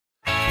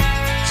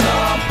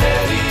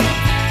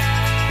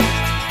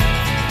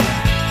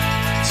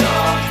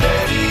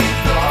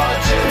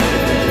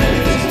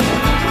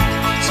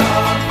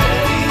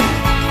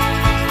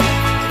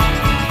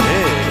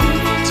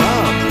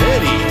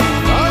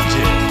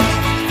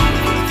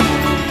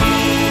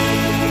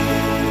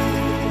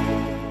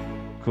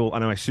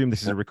and I assume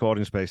this is a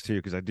recording space too,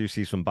 because I do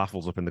see some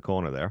baffles up in the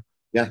corner there.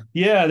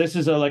 Yeah, this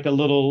is like a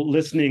little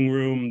listening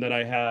room that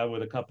I have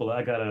with a couple.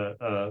 I got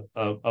a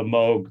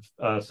Moog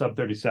Sub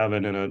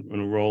 37 and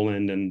a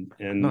Roland and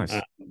Nice.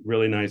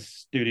 really nice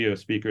studio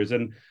speakers.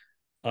 And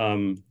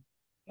um,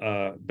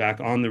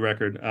 back on the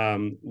record,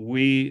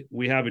 we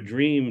have a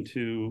dream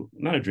to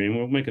not a dream.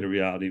 We'll make it a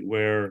reality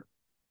where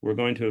we're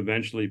going to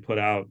eventually put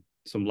out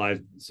some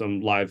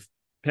live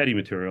Petty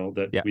material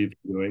that Yeah. we've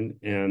been doing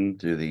and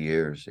through the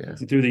years. Yeah.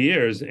 through the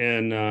years.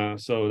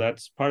 And so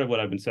that's part of what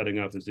I've been setting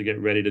up is to get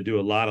ready to do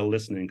a lot of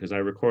listening because I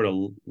record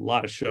a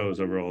lot of shows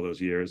over all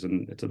those years,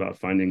 and it's about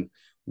finding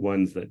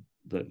ones that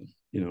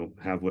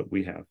have what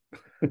we have.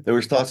 There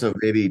was thoughts of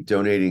maybe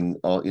donating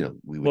all,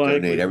 we would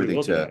donate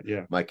everything to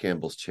yeah. Mike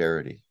Campbell's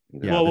charity.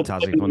 Yeah, the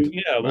Tassie Fund.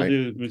 Yeah, we'll right?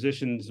 do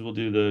musicians. We'll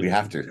do We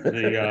have to.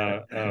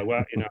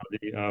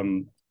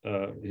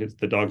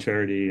 the dog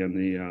charity and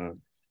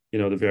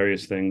the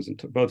various things,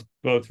 and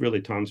both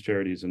really Tom's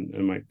charities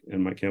and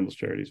Mike Campbell's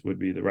charities would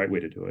be the right way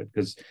to do it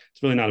because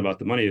it's really not about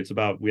the money. It's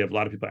about we have a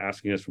lot of people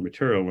asking us for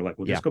material. And we're like,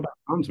 well, just go back to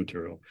Tom's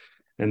material,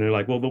 and they're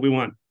like, well, but we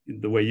want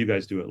the way you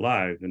guys do it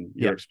live and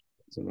your experience.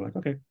 And we're like,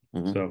 okay,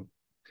 so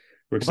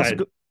we're excited.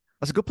 Well,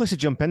 that's a good place to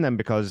jump in then,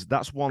 because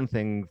that's one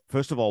thing.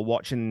 First of all,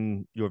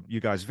 watching you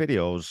guys'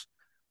 videos,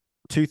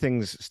 two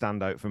things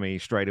stand out for me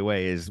straight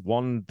away. Is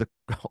one, the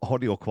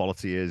audio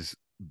quality is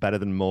better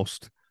than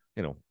most,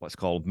 let's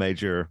call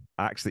major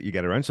acts that you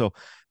get around. So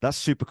that's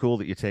super cool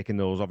that you're taking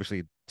those off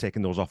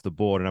the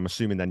board. And I'm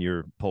assuming then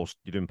you're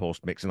doing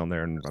post mixing on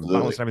there and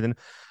balance and everything,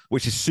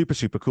 which is super,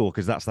 super cool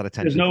because that's that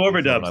attention. There's no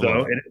overdubs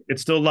though.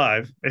 It's still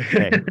live.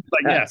 Okay. But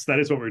yes, that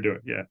is what we're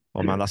doing. Yeah.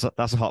 Oh man, that's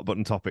a hot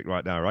button topic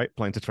right now, right?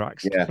 Playing to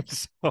tracks. Yeah.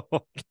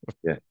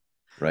 Yeah.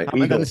 Right.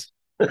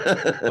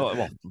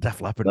 Well, Def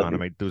Leppard, man. I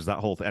mean, there was that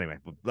whole thing. Anyway,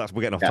 we're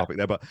getting off topic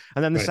there.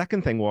 And then the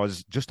second thing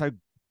was just how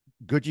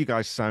good you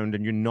guys sound,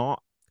 and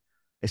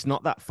it's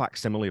not that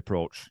facsimile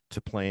approach to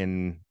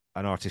playing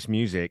an artist's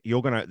music.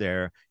 You're going out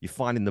there, you're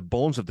finding the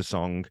bones of the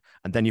song,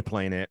 and then you're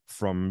playing it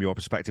from your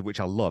perspective,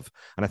 which I love.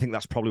 And I think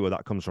that's probably where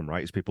that comes from,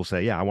 right? Is people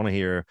say, yeah, I want to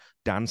hear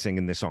Dan sing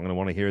in this song, and I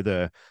want to hear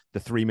the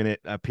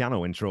 3-minute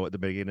piano intro at the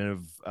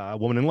beginning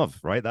of Woman in Love,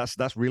 right?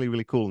 That's really,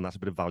 really cool, and that's a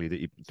bit of value that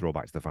you throw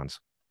back to the fans.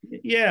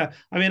 Yeah,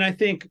 I mean, I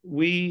think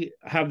we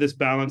have this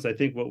balance. I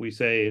think what we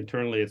say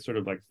internally, it's sort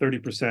of like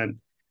 30%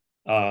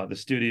 the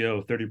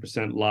studio,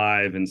 30%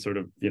 live, and sort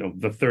of the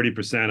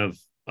 30%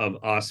 of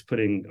us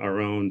putting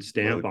our own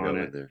stamp on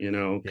it,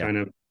 kind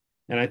of.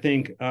 And I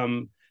think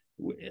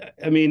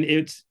I mean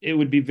it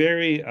would be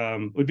very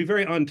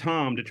on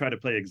Tom to try to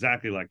play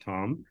exactly like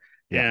Tom,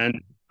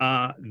 and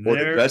or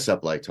to dress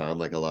up like Tom,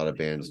 like a lot of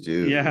bands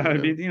do. Yeah, I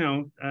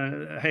mean,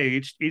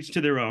 hey, each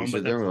to their own,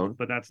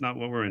 but that's not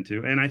what we're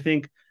into. And I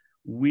think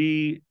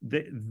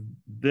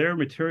their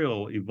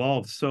material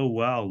evolved so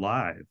well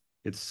live.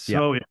 It's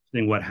so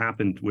interesting what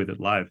happened with it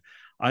live.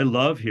 I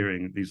love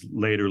hearing these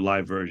later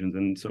live versions,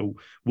 and so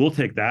we'll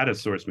take that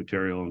as source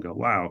material and go,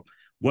 wow,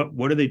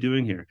 what are they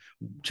doing here?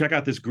 Check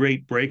out this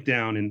great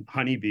breakdown in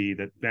Honeybee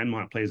that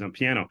Benmont plays on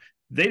piano.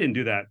 They didn't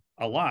do that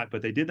a lot,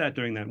 but they did that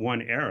during that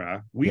one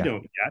era. We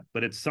don't yet,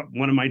 but it's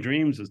one of my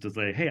dreams is to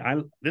say, hey,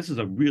 this is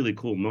a really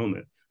cool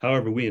moment.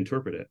 However we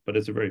interpret it, but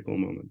it's a very cool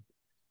moment.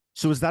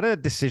 So is that a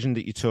decision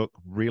that you took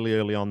really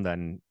early on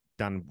then?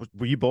 Dan,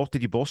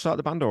 did you both start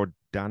the band, or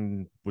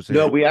Dan was it?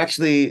 No, we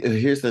actually,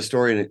 here's the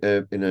story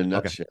in a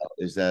nutshell,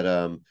 is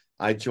that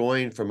I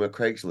joined from a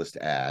Craigslist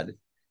ad.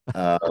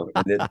 And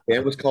the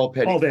band was called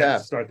Petty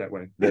Theft. Start that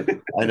way.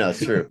 I know,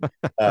 it's true.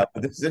 But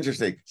this is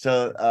interesting.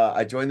 So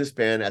I joined this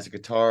band as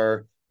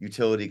a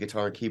utility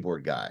guitar and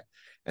keyboard guy.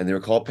 And they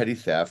were called Petty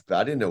Theft, but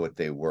I didn't know what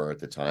they were at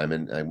the time.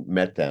 And I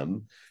met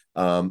them.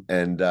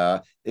 And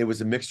it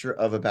was a mixture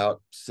of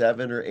about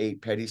 7 or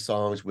 8 Petty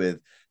songs with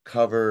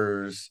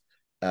covers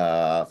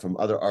from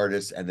other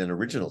artists and then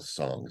original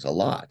songs, a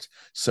lot.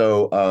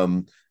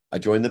 So I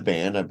joined the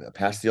band. I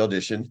passed the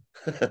audition,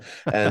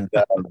 and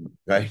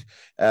right,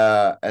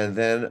 and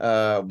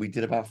then we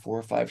did about 4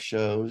 or 5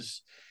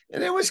 shows,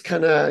 and it was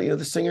kind of,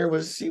 the singer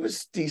was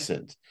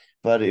decent,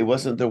 but it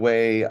wasn't the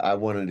way I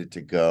wanted it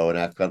to go, and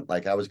I felt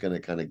like I was going to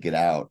kind of get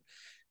out,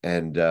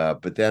 and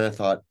but then I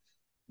thought,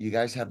 you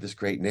guys have this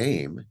great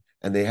name,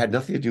 and they had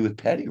nothing to do with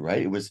Petty,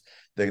 right? It was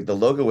the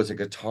logo was a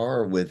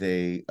guitar with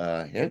a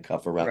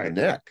handcuff around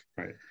the neck.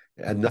 Right.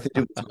 It had nothing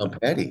to do with Tom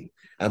Petty.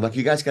 I'm like,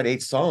 you guys got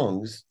 8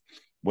 songs.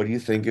 What do you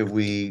think if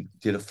we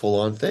did a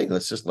full-on thing?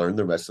 Let's just learn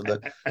the rest of the.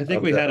 I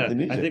think we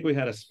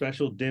had a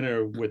special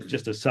dinner with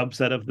just a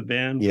subset of the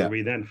band where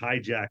we then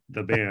hijacked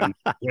the band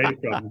away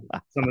from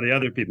some of the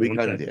other people. We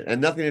kind of did, and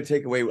nothing to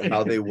take away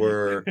how they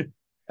were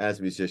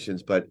as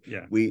musicians, but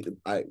we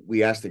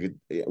asked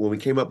when we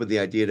came up with the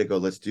idea to go,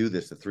 let's do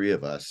this, the 3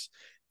 of us.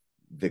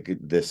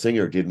 The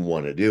singer didn't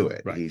want to do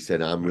it. Right. He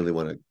said, I really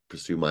want to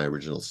pursue my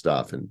original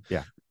stuff, and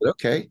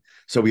okay.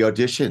 So we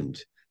auditioned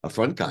a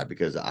front guy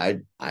because I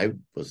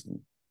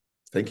wasn't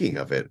thinking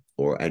of it,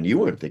 and you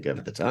weren't thinking of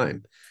it at the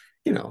time.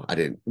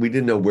 We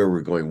didn't know where we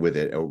were going with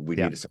it, or we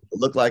needed something to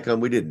look like them.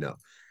 We didn't know.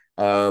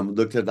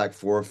 Looked at like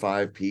 4 or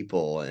 5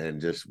 people and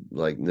just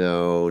like,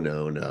 no,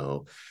 no,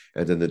 no.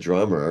 And then the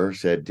drummer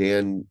said,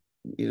 Dan,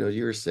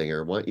 you're a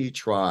singer. Why don't you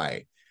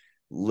try?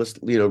 Let's,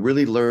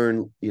 really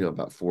learn,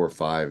 about 4 or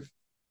 5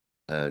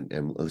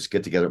 and let's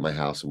get together at my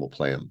house and we'll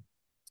play them.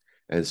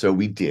 And so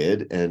we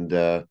did, and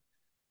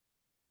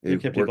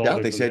it worked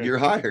out. They said, you're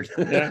hired.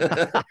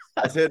 Yeah.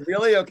 I said,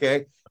 really?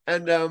 Okay.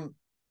 And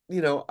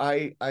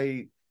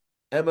I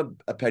am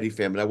a Petty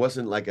fan, but I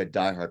wasn't like a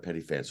diehard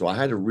Petty fan. So I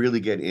had to really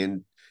get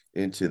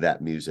into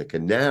that music.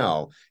 And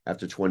now,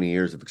 after 20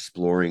 years of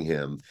exploring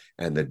him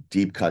and the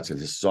deep cuts of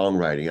his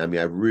songwriting, I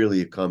mean, I really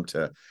have come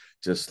to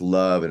just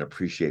love and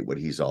appreciate what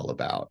he's all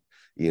about,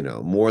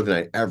 more than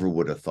I ever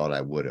would have thought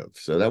I would have.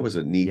 So that was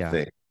a neat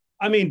thing.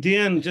 I mean,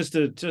 Dan, just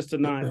to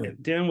not,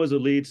 Dan was a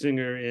lead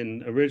singer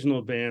in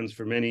original bands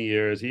for many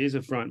years. He's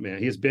a front man.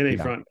 He's been a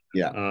front.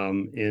 Yeah.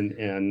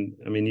 And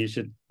I mean, you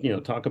should,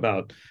 talk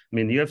about, I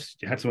mean, you have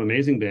had some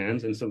amazing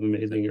bands and some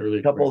amazing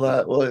early. Couple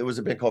that. Well, it was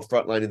a band called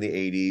Frontline in the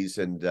 80s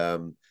and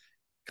kind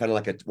of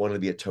like wanted to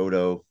be a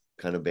Toto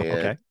kind of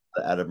band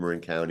out of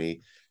Marin County.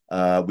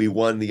 We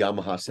won the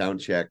Yamaha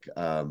Soundcheck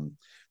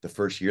the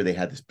first year. They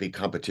had this big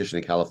competition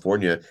in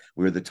California.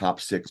 We were the top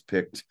 6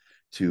 picked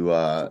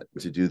to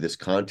do this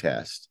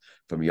contest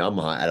from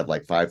Yamaha out of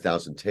like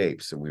 5,000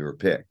 tapes, and we were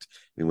picked.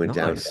 We went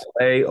down to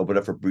LA, opened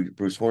up for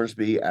Bruce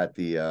Hornsby at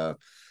the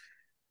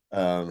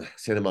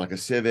Santa Monica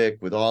Civic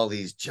with all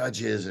these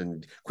judges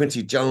and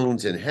Quincy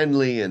Jones and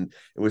Henley, and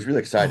it was really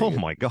exciting. Oh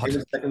my God.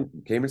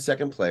 Came in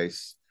second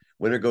place.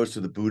 Winner goes to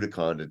the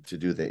Budokan to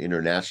do the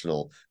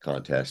international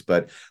contest.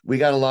 But we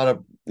got a lot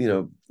of,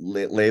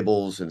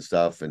 labels and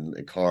stuff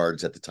and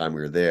cards at the time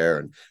we were there,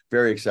 and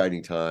very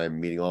exciting time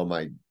meeting all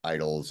my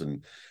idols.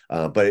 And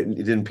but it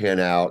didn't pan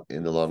out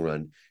in the long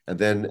run. And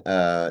then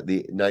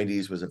the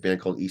 90s was a band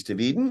called East of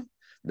Eden,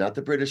 not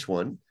the British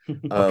one,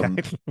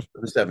 the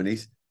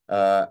 70s.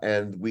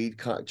 And we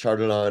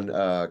charted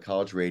on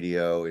college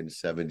radio in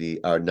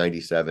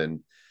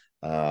 97.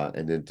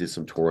 And then did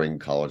some touring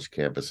college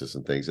campuses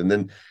and things. And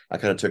then I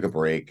kind of took a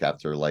break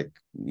after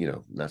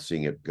not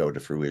seeing it go to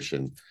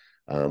fruition.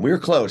 We were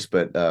close,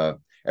 but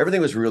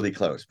everything was really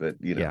close, but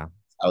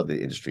how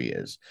the industry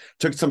is.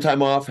 Took some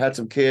time off, had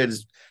some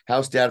kids,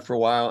 house dad for a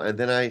while. And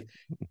then I,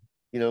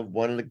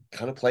 wanted to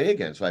kind of play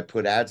again. So I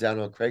put ads out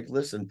on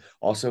Craigslist and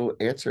also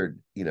answered,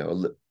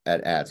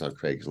 at ads on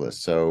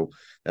Craigslist. So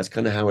that's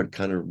kind of how it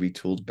kind of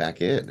retooled back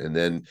in. And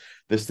then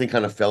this thing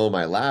kind of fell in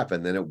my lap,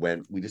 and then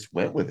we just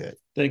went with it.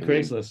 Thank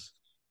Craigslist.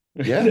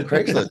 Yeah,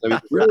 Craigslist. I mean,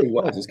 it really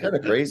was. It's kind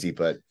of crazy,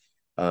 but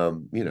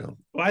Well,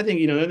 I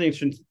think, I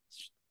think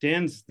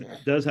Dan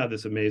does have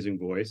this amazing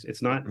voice.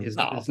 It's not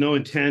it's no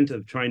intent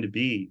of trying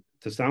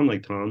to sound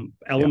like Tom.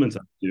 Elements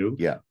of it do.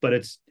 Yeah. But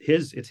it's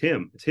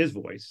him. It's his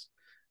voice.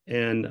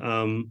 And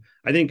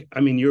I think,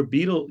 your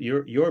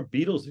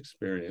Beatles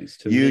experience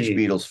to huge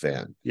Beatles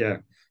fan. Yeah.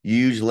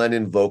 Huge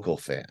Lennon vocal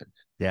fan.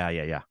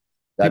 Yeah.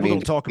 People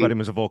don't talk about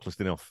him as a vocalist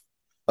enough.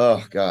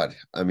 Oh God.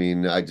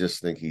 I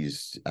just think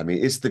it's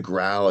the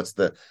growl, it's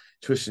the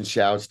twist and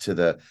shouts to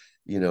the,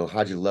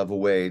 how'd you love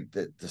away,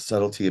 the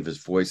subtlety of his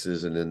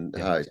voices. And then,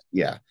 I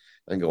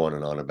can go on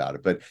and on about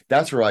it, but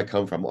that's where I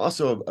come from.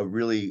 Also a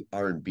really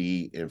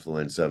R&B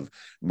influence of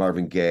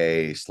Marvin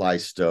Gaye, Sly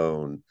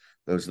Stone.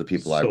 Those are the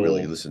people I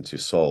really listen to.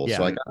 Soul.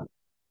 Yeah.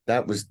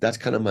 So that's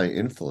kind of my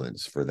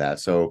influence for that.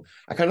 So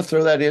I kind of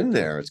throw that in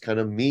there. It's kind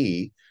of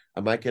me.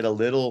 I might get a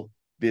little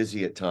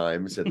busy at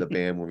times at the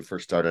band when we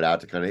first started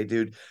out to kind of, hey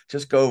dude,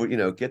 just go,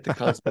 get the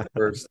concept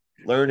first,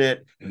 learn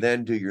it, and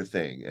then do your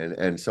thing.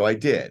 And so I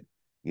did.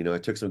 I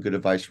took some good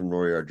advice from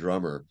Rory, our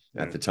drummer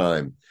at the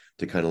time,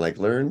 to kind of like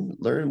learn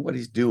what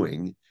he's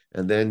doing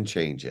and then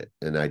change it.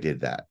 And I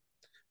did that.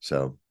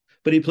 So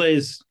but he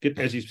plays,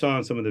 as you saw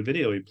in some of the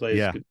video, he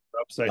plays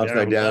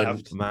upside down.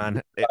 Left.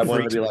 Man,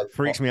 it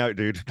freaks me out,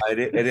 dude.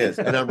 It is.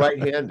 And I'm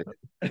right-handed.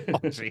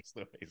 Geez,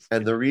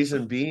 and the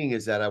reason being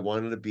is that I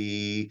wanted to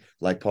be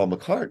like Paul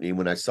McCartney.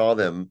 When I saw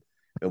them,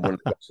 and one of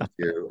the questions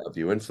here of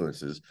your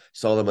influences,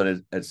 saw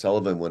them at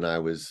Sullivan when I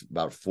was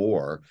about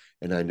 4,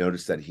 and I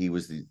noticed that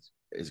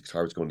his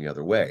guitar was going the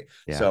other way.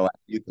 Yeah. So I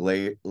had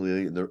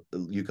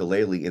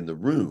ukulele in the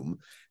room,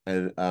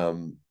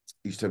 and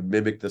used to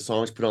mimic the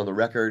songs put on the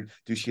record,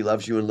 Do She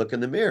Loves You and Look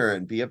in the Mirror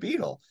and Be a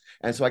Beatle.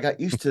 And so I got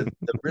used to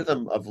the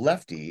rhythm of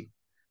Lefty,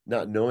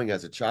 not knowing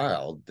as a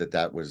child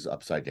that was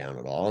upside down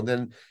at all. And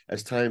then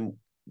as time,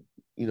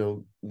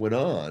 went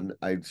on,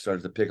 I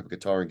started to pick up a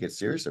guitar and get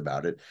serious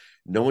about it.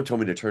 No one told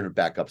me to turn it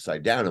back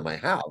upside down in my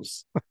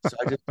house. So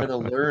I just kind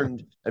of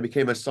learned and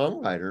became a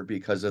songwriter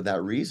because of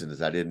that reason,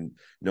 is I didn't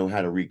know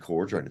how to read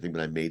chords or anything,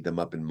 but I made them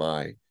up in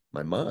my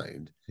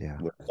mind. Yeah.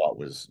 What I thought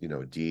was,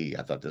 D.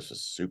 I thought this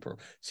was super.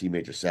 C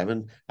major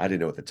 7. I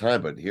didn't know at the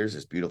time, but here's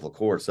this beautiful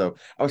chord. So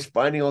I was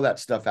finding all that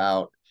stuff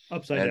out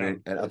upside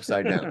down. And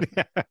upside down.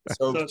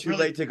 So it's too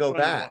late to go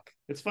back.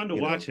 It's fun to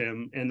watch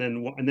him, and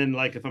then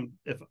like if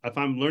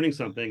I'm learning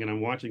something and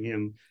I'm watching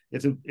him,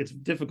 it's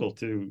difficult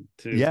to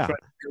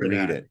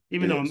read it.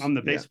 Even though I'm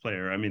the bass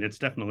player, it's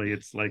definitely,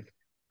 it's like,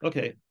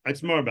 okay,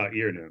 it's more about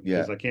ear now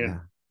because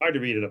hard to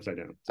read it upside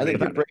down. I think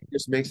the break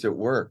just makes it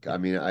work. I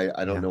mean,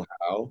 I don't know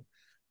how.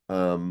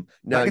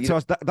 Now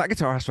that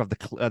guitar has to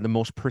have the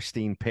most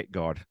pristine pick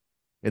guard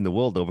in the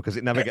world, though, because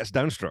it never gets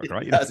downstruck,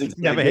 right? It's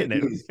never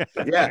hitting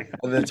it. Yeah,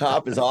 and the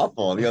top is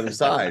awful on the other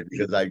side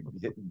because I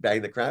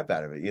bang the crap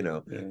out of it.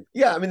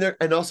 Yeah, I mean,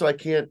 and also I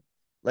can't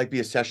like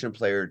be a session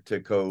player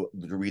to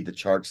read the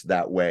charts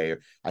that way.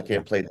 I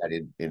can't play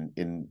that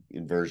in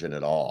inversion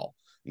at all.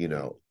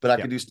 But I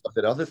can do stuff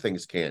that other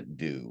things can't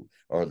do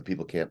or the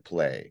people can't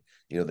play.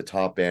 The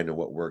top end and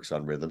what works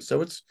on rhythm.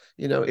 So it's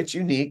it's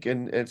unique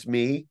and it's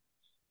me.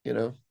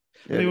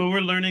 I mean, when we're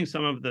learning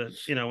some of the,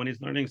 when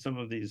he's learning some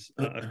of these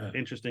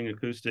interesting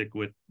acoustic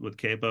with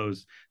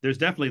capos, there's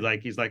definitely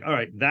he's like, all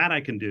right, that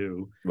I can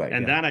do, right?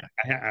 And that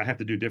I have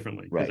to do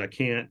differently because I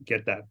can't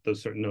get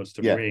those certain notes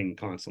to ring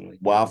constantly.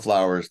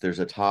 Wildflowers, there's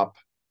a top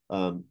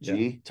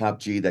top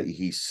G that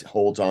he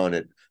holds on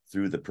it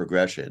through the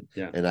progression,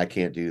 and I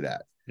can't do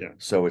that. Yeah.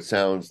 So it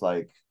sounds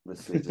like,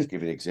 let's see, just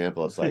give you an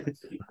example. It's like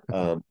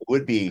it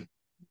would be,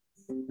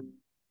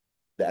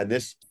 and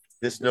this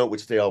note would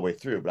stay all the way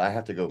through, but I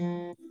have to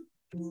go.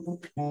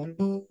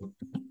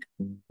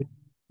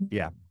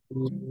 Yeah.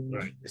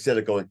 Right. Instead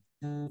of going,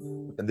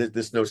 and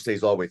this note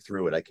stays all the way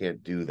through it. I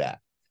can't do that.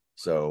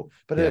 So,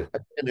 but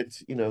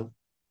it's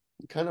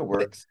it kind of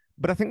works.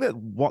 But I think that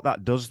what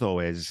that does though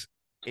is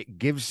it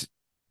gives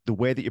the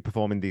way that you're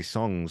performing these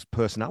songs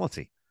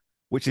personality,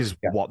 which is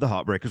what the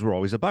Heartbreakers were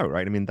always about,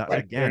 right? I mean, that's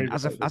again,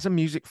 as a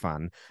music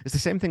fan, it's the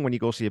same thing when you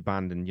go see a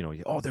band and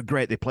they're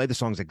great, they play the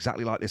songs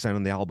exactly like they sound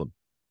on the album.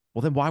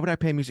 Well, then why would I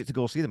pay music to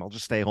go see them? I'll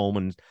just stay home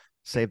and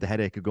save the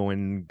headache of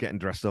getting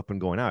dressed up and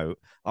going out.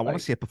 I want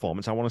to see a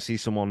performance. I want to see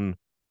someone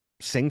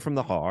sing from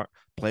the heart,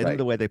 play them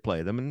the way they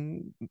play them,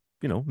 and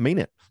mean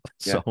it.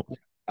 So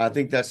I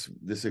think that's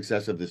the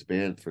success of this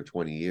band for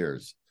 20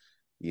 years.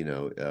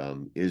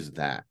 Is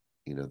that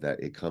that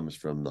it comes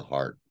from the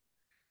heart.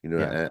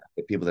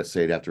 People that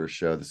say it after a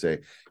show, they say,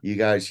 "You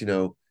guys,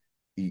 you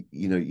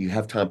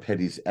have Tom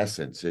Petty's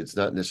essence. It's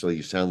not necessarily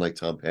you sound like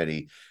Tom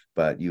Petty,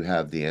 but you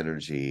have the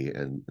energy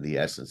and the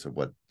essence of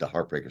what the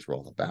Heartbreakers were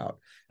all about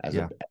as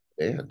a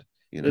band."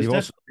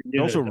 You're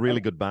also a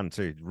really good band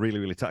too. Really,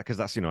 really tight. Because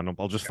that's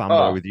I'll just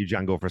fanboy with you,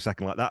 Django, for a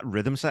second. Like that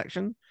rhythm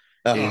section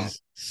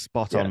is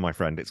spot on, my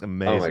friend. It's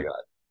amazing. Oh my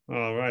god.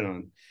 Oh, right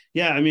on.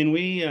 Yeah, I mean,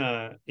 we,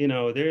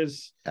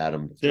 there's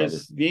Adam.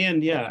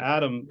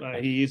 Adam.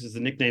 He uses the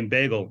nickname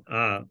Bagel.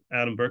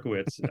 Adam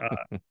Berkowitz.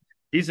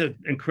 He's an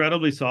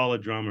incredibly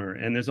solid drummer,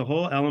 and there's a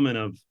whole element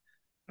of.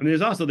 I mean,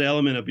 there's also the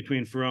element of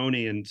between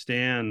Ferrone and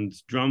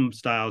Stan's drum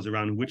styles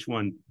around which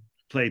one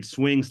played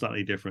swing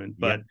slightly different.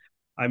 But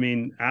I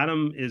mean,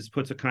 Adam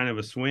puts a kind of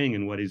a swing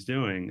in what he's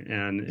doing,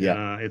 and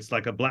it's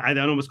like I'd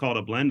almost call it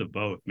a blend of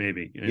both,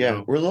 maybe.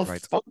 We're a little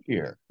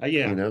funkier.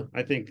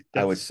 I think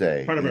I would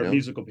say part of our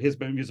his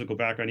musical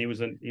background. He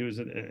was an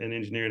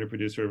engineer and a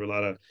producer of a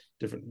lot of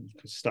different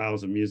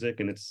styles of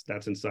music, and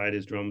that's inside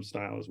his drum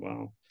style as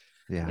well.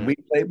 Yeah, we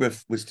played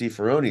with Steve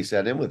Ferrone. He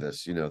sat in with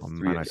us.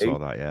 I saw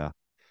that. Yeah.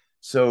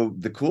 So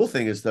the cool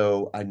thing is,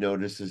 though, I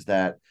notice is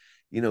that,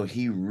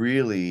 he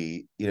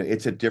really,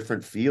 it's a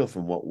different feel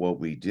from what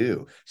we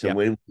do. So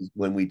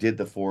when we did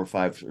the 4 or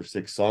 5 or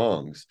 6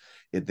 songs,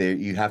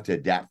 you have to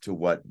adapt to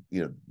what,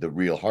 the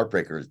real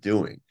Heartbreaker is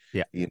doing.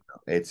 Yeah.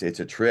 It's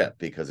a trip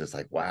because it's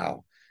like,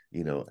 wow,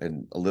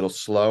 and a little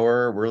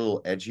slower, we're a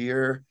little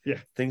edgier,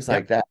 things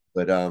like that.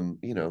 But,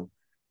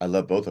 I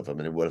love both of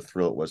them, and what a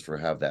thrill it was for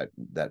have that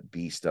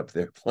beast up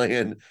there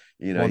playing.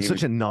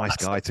 Such a nice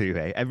guy too.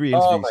 Hey, every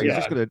interview he's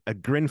just got a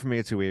grin from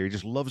ear to ear. He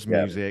just loves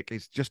music.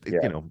 It's just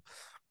and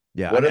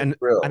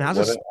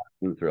has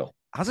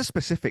a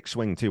specific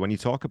swing too. When you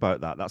talk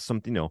about that, that's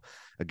something. A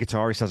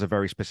guitarist has a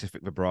very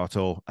specific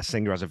vibrato. A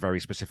singer has a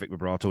very specific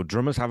vibrato.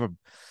 Drummers have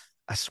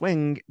a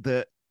swing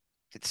that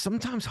it's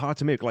sometimes hard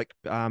to make. Like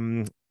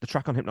the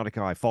track on Hypnotic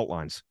Eye, Fault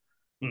Lines.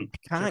 I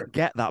can't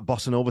get that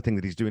bossa nova thing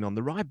that he's doing on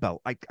the ride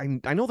belt.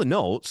 I know the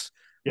notes,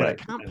 but I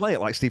can't play it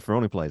like Steve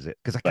Ferrone plays it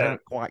because I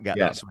can't quite get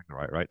that swing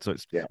right. So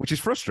it's which is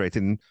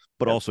frustrating,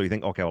 but also you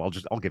think, okay, well,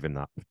 I'll give him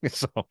that.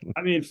 So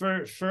I mean,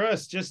 for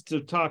us, just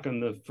to talk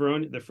on the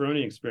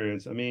Ferrone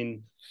experience. I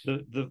mean,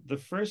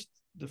 the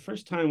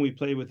first time we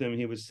played with him,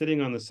 he was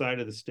sitting on the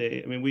side of the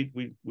stage. I mean,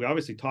 we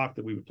obviously talked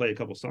that we would play a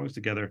couple songs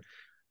together.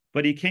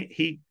 But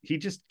he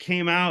just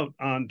came out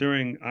on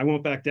during I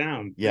Won't Back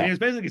Down. Yeah. And he was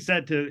basically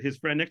said to his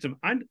friend next to him,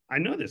 I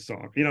know this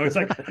song. It's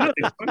like,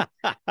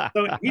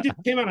 so he just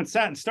came out and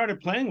sat and started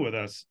playing with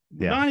us.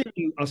 Yeah. Not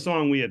even a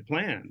song we had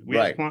planned. We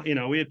had planned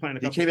a couple.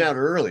 He came out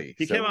early.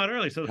 Came out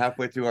early. So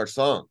halfway through our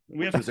song,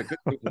 which was a good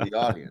thing for the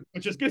audience.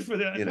 Which is good for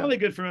it's really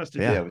good for us to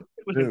do.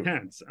 It was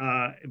intense.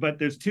 But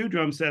there's 2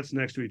 drum sets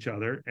next to each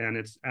other, and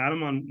it's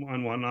Adam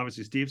on one,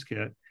 obviously Steve's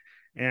kit.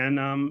 And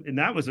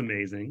that was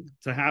amazing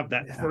to have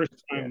that first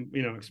time,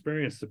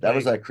 experience to play. That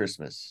was like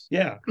Christmas.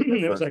 Yeah.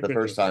 The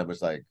first time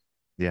was like,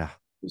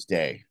 this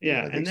day.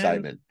 Yeah. And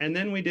excitement.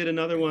 Then we did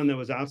another one that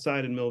was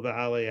outside in Mill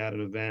Valley at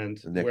an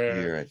event next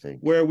year, I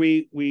think, where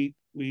we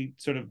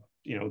sort of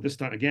this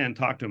time again,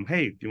 talk to him.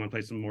 Hey, do you want to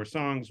play some more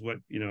songs? What,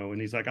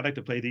 and he's like, I'd like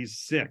to play these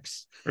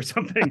 6 or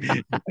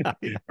something,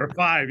 or 5.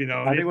 I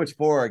think it was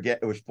 4. Again,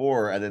 it was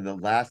 4, and then the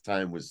last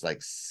time was like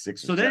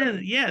 6. So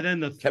then, then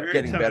the kept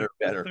getting better.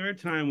 The third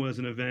time was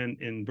an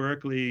event in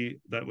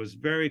Berkeley that was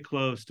very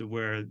close to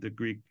where the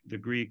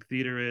Greek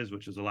Theater is,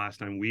 which is the last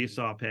time we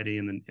saw Petty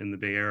in the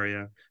Bay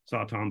Area,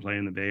 saw Tom play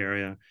in the Bay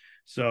Area.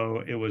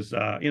 So it was,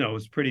 it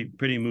was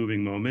pretty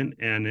moving moment,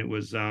 and it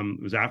was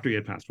after he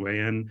had passed away,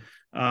 and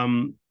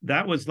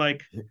that was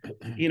like,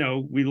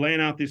 we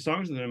laying out these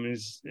songs with him,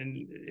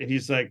 and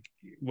he's like,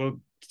 well,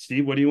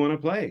 Steve, what do you want to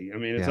play? I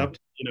mean, it's up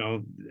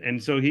to,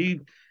 and so he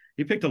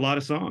picked a lot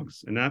of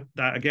songs, and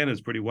that again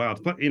is pretty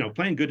wild.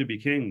 Playing "Good to Be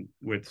King"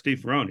 with Steve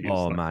Ferrone.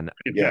 Oh man,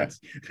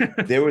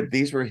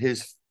 these were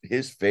his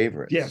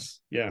favorites. Yes,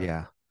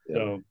 yeah.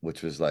 So,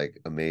 which was like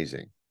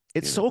amazing.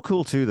 It's so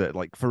cool too that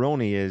like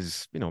Ferrone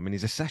is,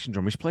 he's a session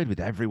drummer. He's played with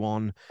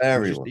everyone.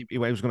 He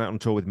was going out on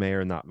tour with Mayer,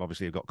 and that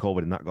obviously got COVID,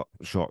 and that got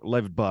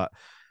short-lived. But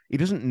he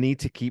doesn't need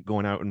to keep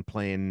going out and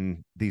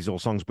playing these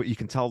old songs. But you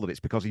can tell that it's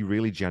because he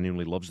really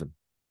genuinely loves them,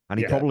 and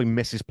he probably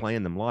misses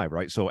playing them live,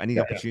 right? So any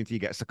opportunity he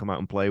gets to come out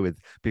and play with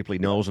people he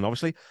knows, and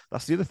obviously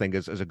that's the other thing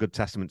as a good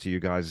testament to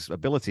you guys'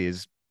 ability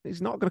is he's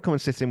not going to come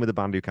and sit in with a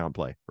band who can't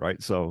play,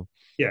 right? So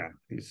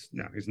he's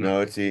not.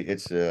 No,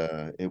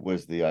 it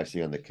was the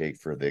icing on the cake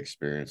for the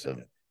experience of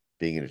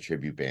being in a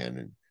tribute band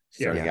and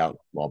starting out in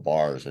small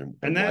bars and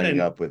winding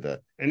up with a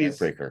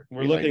breaker.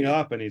 We're looking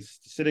up, and he's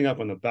sitting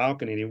up on the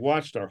balcony, and he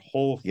watched our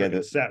whole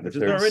set, which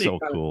is already so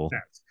cool.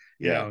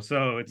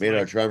 So it's made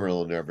our drummer a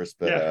little nervous,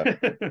 but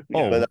but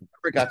I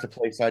never got to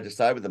play side to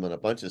side with him on a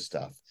bunch of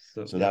stuff.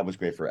 So that was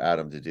great for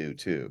Adam to do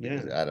too,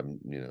 because Adam,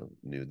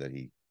 knew that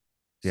he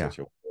such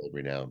a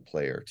world-renowned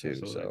player too.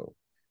 Absolutely. So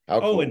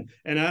cool.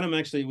 and Adam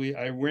actually,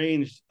 I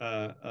arranged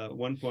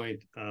one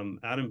point.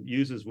 Adam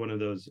uses one of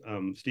those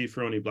Steve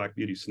Ferrone Black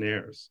Beauty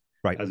snares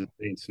as his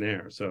main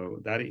snare. So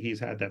that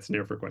he's had that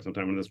snare for quite some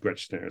time. One of those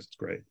Gretsch snares. It's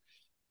great.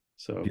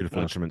 So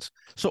beautiful instruments.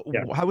 So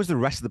how was the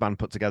rest of the band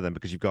put together?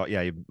 Because you've got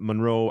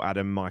Monroe,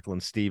 Adam, Michael,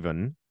 and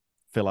Stephen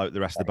fill out the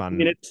rest of the band. I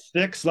mean, it's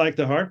 6 like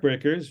the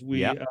Heartbreakers.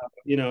 We,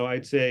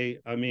 I'd say,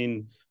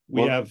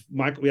 we have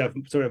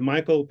sort of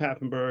Michael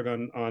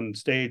Papenburg on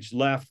stage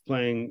left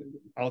playing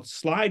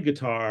slide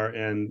guitar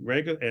and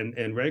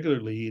regular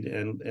lead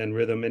and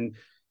rhythm, and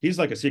he's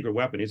like a secret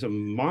weapon. He's a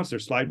monster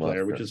slide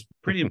player, which is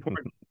pretty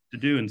important to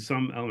do in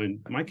some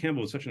element. Mike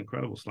Campbell is such an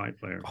incredible slide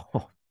player.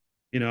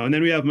 And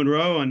then we have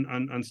Monroe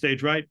on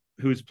stage right,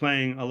 who's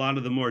playing a lot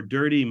of the more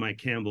dirty Mike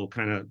Campbell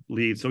kind of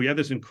leads. So we have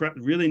this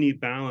really neat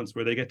balance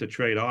where they get to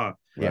trade off.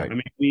 Right. I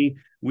mean,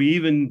 we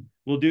even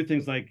will do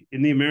things like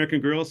in the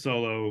American Girl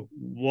solo,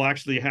 we'll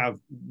actually have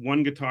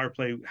one guitar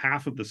play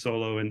half of the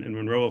solo, and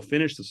Monroe will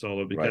finish the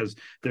solo because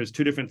there's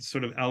 2 different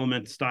sort of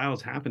element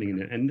styles happening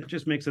in it, and it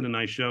just makes it a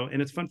nice show,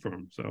 and it's fun for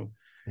them. So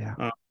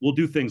we'll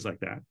do things like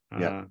that.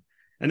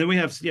 And then we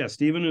have,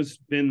 Stephen, who's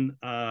been,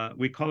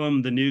 we call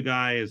him the new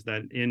guy, is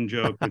that in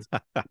joke with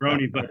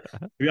Ferrone, but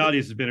the reality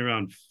is he's been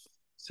around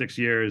 6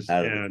 years,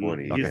 and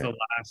he's the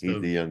last. He's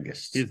the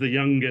youngest. He's the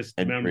youngest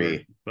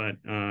member, but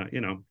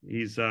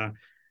he's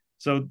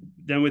so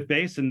then with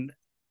bass, and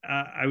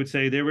I would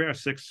say there we are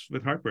 6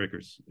 with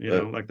Heartbreakers,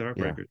 like the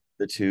Heartbreakers.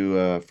 The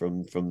 2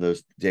 from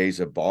those days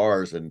of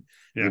bars, and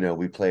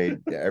we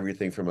played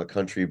everything from a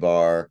country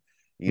bar,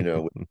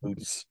 with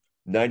boots.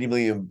 90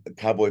 million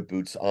cowboy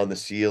boots on the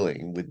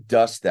ceiling with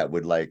dust that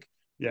would that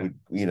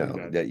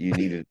you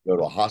needed to go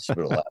to a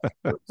hospital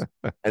afterwards.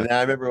 And then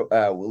I remember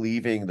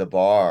leaving the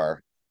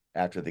bar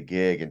after the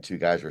gig, and 2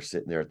 guys were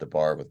sitting there at the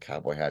bar with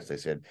cowboy hats. They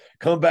said,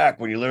 "Come back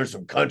when you learn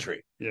some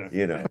country."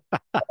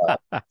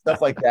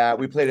 Stuff like that.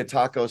 We played a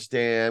taco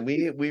stand.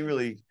 We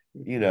really,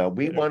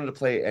 we wanted to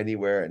play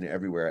anywhere and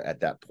everywhere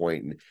at that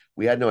point, and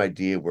we had no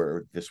idea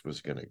where this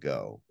was going to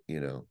go. But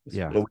we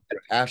had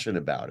a passion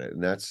about it,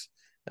 and that's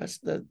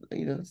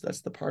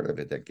the part of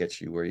it that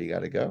gets you where you got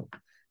to go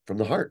from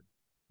the heart.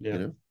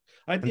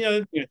 I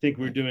think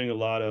we're doing a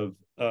lot of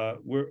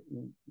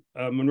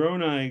Monroe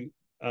and I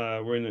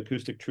we're in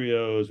acoustic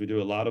trios. We do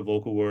a lot of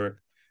vocal work,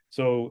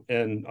 so,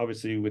 and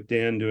obviously with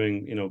Dan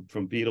doing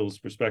from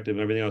Beatles perspective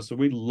and everything else, so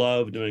we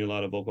love doing a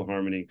lot of vocal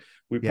harmony.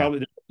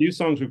 Probably, a few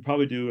songs we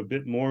probably do a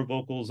bit more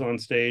vocals on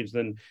stage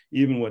than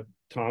even what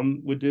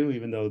Tom would do,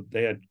 even though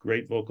they had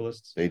great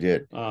vocalists. They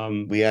did.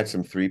 We had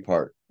some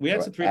 3-part.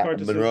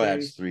 Monroe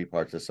adds 3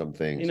 parts of some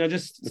things.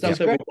 Just stuff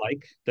that we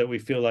like, that we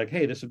feel like,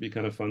 hey, this would be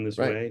kind of fun this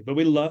way. But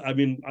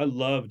I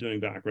love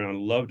doing background,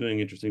 love doing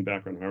interesting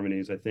background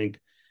harmonies. I think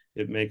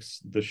it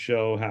makes the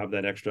show have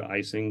that extra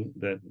icing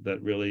that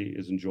really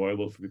is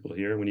enjoyable for people to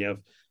hear when you have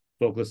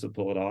vocalists that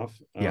pull it off.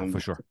 For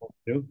sure.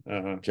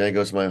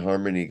 Django's my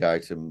harmony guy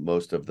to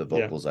most of the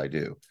vocals I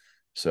do.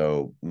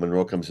 So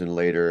Monroe comes in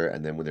later,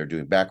 and then when they're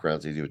doing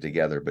backgrounds, they do it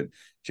together. But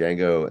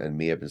Django and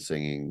me have been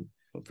singing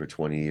for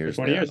 20 years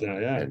now.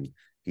 And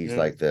he's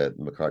like the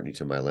McCartney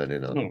to my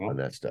Lennon on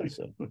that stuff.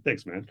 So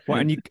thanks, man. Well,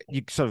 and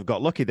you sort of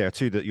got lucky there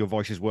too that your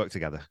voices work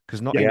together, because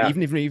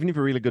even if you're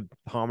a really good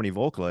harmony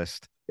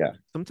vocalist,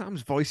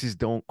 sometimes voices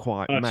don't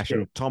quite That's mesh. true.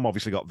 And Tom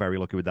obviously got very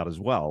lucky with that as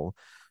well.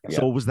 Yeah.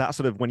 So was that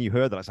sort of when you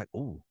heard that, it's like,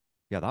 oh,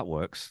 yeah, that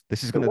works.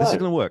 This is gonna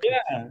work.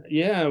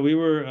 Yeah. We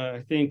were,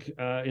 I think,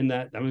 in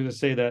that, I'm going to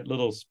say that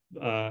little,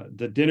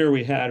 the dinner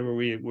we had where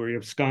we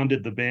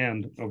absconded the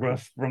band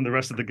from the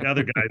rest of the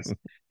other guys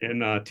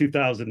in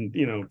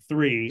 2003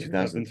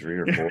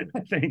 or 4. I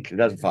think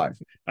 2005.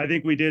 I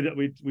think we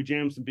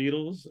jammed some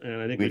Beatles,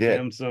 and I think we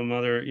jammed some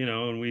other,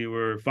 and we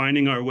were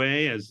finding our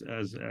way as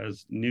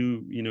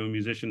new,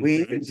 musicians.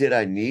 We even did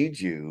I Need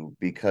You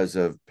because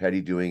of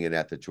Petty doing it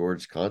at the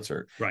George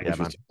concert, right? Which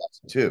was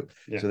 2002.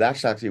 So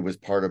that actually was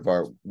part of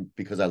our,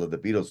 because I love the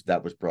Beatles,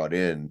 that was brought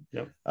in.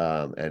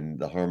 And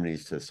the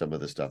harmonies to some of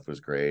the stuff was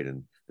great,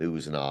 and the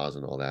oohs and ahs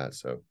and all that.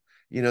 So,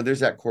 there's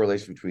that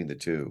correlation between the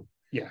two.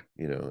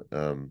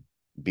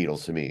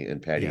 Beatles to me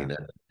and Petty, and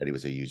Petty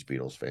was a huge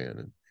Beatles fan,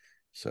 and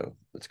so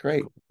it's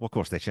great. Well, of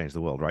course, they changed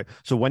the world, right?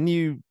 So when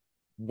you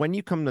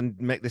come and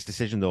make this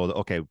decision, though, that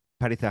okay,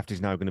 Petty Theft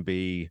is now going to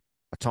be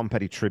a Tom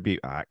Petty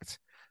tribute act,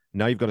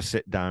 now you've got to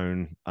sit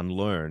down and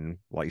learn,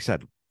 like you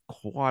said,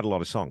 quite a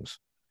lot of songs.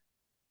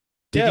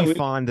 Did you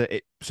find that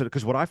it sort of,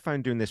 because what I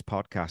found doing this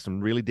podcast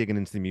and really digging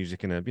into the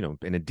music in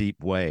a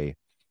deep way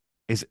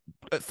is,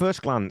 at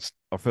first glance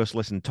or first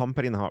listen, Tom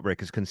Petty and the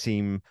Heartbreakers can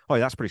seem, oh,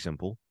 that's pretty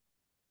simple.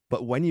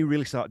 But when you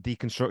really start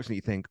deconstructing it,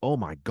 you think, oh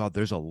my God,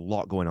 there's a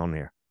lot going on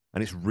here.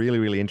 And it's really,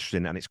 really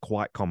interesting, and it's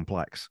quite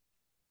complex.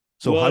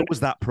 So how was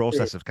that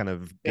process of kind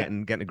of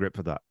getting a grip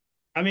for that?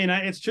 I mean,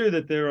 it's true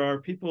that there are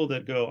people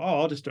that go,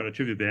 oh, I'll just start a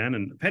tribute band,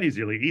 and Petty's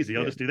really easy.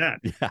 I'll just do that.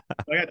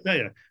 I got to tell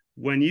you,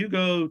 when you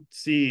go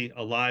see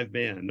a live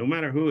band, no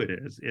matter who it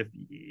is, if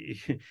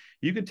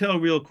you can tell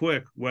real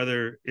quick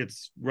whether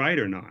it's right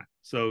or not.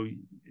 So,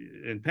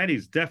 and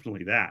Petty's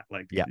definitely that.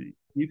 Like,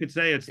 you could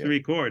say it's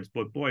 3 chords,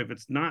 but boy, if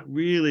it's not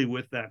really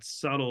with that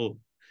subtle,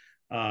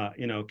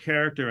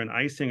 character and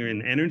icing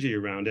and energy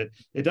around it,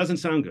 it doesn't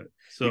sound good.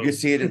 So you can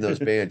see it in those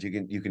bands.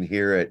 You can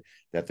hear it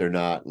that they're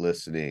not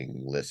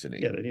listening.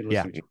 Yeah, they need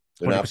listening.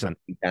 They're not putting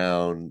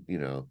down,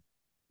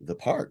 the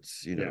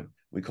parts.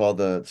 We call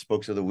the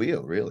spokes of the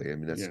wheel. Really, I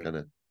mean, that's kind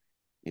of,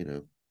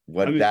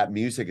 that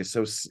music is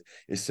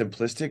is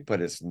simplistic, but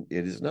it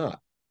is not.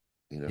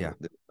 There's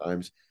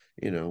times,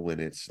 when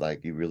it's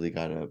like you really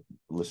gotta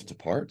listen to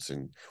parts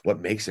and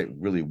what makes it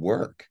really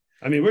work.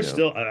 I mean, we're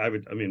still.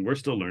 We're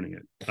still learning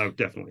it.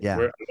 Definitely.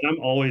 Yeah. I'm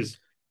always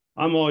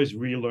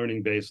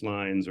relearning bass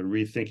lines or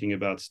rethinking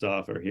about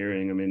stuff or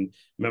hearing. I mean,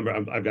 remember,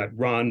 I've got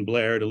Ron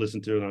Blair to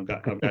listen to, and I've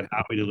got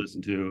Howie to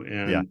listen to,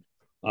 and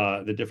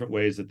the different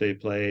ways that they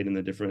played, and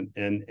the different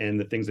and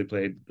the things they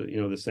played,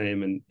 the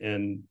same,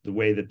 and the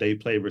way that they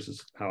play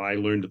versus how I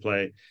learned to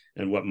play,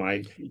 and what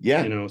my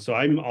So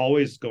I'm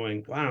always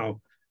going,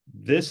 wow,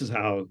 this is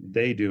how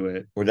they do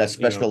it. Or that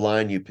special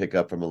line you pick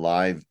up from a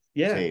live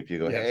tape, you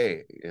go,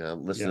 hey,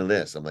 listen to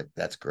this. I'm like,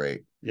 that's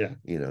great. There's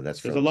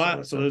a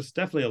lot. So there's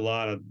definitely a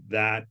lot of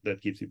that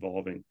keeps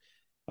evolving.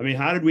 I mean,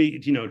 how did we,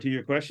 to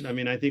your question, I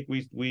mean, I think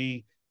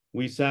we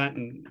sat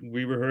and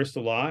we rehearsed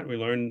a lot. We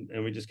learned,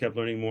 and we just kept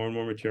learning more and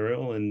more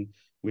material, and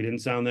we didn't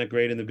sound that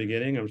great in the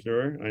beginning. I'm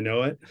sure. I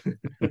know it.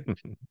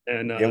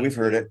 And we've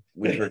heard it.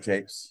 We've heard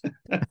tapes,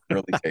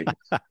 early tapes.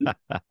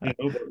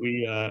 But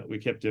we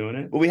kept doing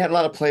it. Well, we had a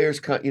lot of players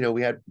cut.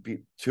 We had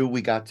till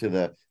we got to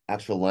the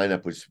actual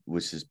lineup,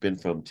 which has been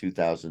from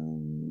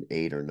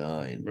 2008 or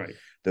 9. Right.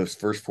 Those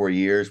first 4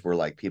 years were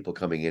like people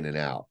coming in and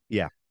out.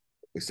 Yeah.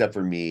 Except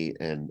for me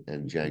and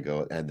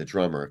Django and the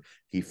drummer.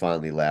 He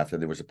finally left,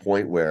 and there was a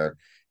point where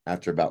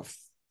after about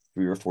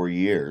 3 or 4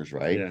 years,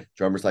 right?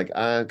 Drummer's like,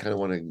 I kind of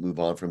want to move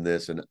on from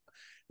this, and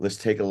let's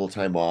take a little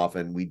time off.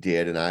 And we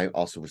did. And I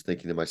also was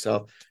thinking to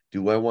myself,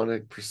 do I want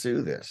to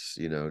pursue this?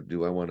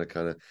 Do I want to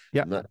kind of,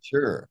 I'm not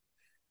sure.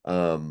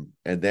 And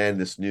then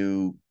this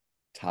new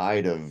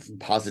tide of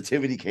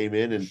positivity came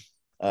in, and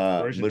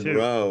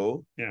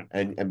Monroe,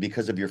 and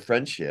because of your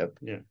friendship,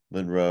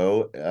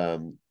 Monroe,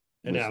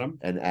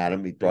 and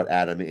Adam, he brought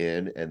Adam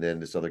in, and then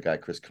this other guy,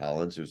 Chris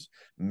Collins, who's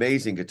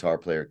amazing guitar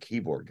player,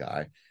 keyboard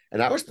guy.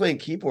 And I was playing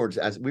keyboards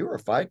as we were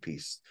a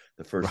 5-piece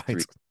the first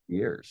 3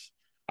 years.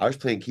 I was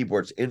playing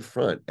keyboards in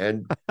front,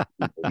 and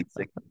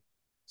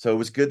so it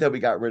was good that we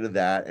got rid of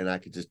that, and I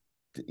could just,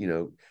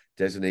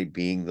 designate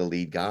being the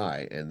lead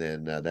guy. And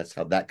then that's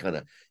how that kind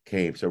of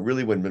came. So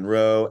really, when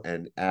Monroe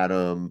and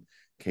Adam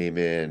came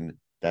in,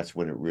 that's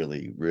when it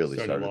really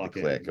started to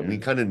click. And we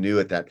kind of knew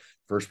at that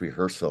first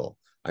rehearsal.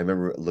 I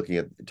remember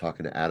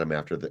talking to Adam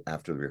after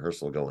the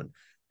rehearsal, going,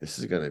 "This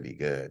is going to be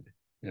good."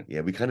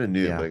 Yeah, we kind of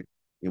knew, but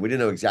we didn't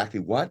know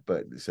exactly what,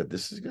 but we said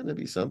this is going to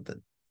be something.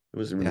 It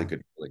was a really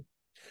good feeling.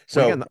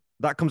 So again,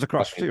 that comes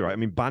across too, right? I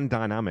mean, band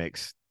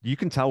dynamics. You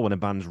can tell when a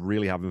band's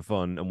really having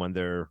fun and when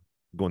they're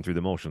going through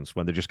the motions,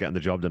 when they're just getting the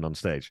job done on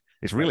stage.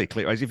 It's really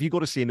clear. As if you go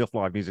to see enough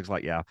live music, it's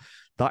like,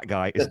 that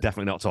guy is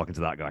definitely not talking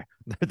to that guy.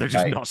 They're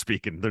just not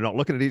speaking. They're not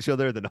looking at each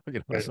other. They're not,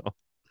 so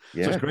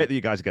it's great that you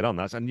guys get on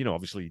that. And,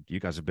 obviously you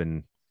guys have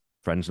been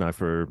friends now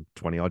for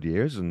 20 odd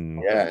years,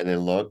 and and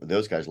then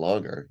those guys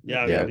longer.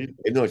 Yeah.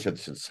 They know each other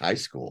since high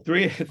school.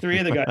 Three of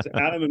the guys,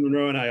 Adam and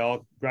Monroe and I,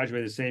 all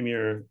graduated the same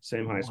year,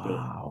 same high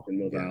school in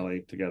Mill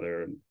Valley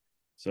together. And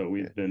so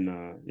we've been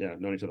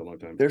known each other a long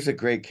time. There's a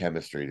great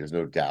chemistry, there's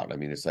no doubt. I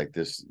mean, it's like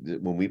this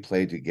when we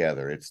play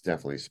together, it's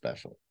definitely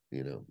special,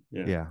 you know.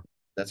 Yeah.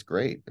 That's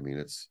great. I mean,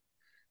 it's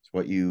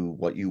what you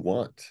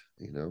want,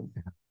 you know.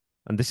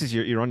 And this is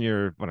you're on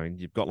your, well, I mean,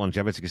 you've got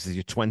longevity because this is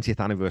your 20th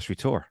anniversary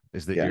tour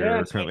is that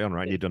you're currently on,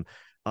 right? You've done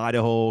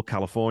Idaho,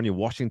 California,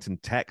 Washington,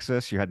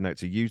 Texas. You're heading out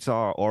to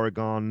Utah,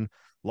 Oregon,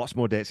 lots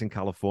more dates in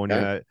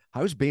California.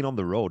 How's being on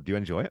the road? Do you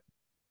enjoy it?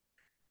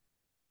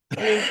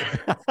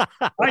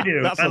 I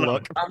do. That's a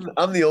look.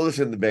 I'm the oldest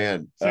in the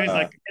band. So he's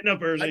like getting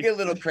up early. I get a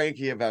little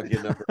cranky about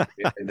getting up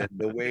early, and then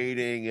the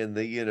waiting and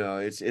the, you know,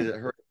 it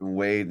hurts to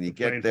wait, and you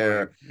get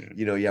there,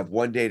 you know, you have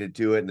one day to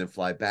do it and then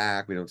fly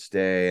back. We don't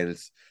stay, and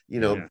it's, you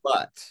know,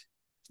 but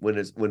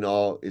when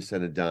all is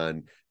said and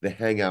done, the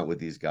hang out with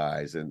these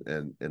guys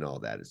and all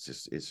that, it's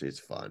just it's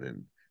fun,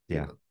 and you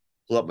know,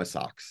 pull up my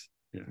socks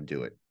and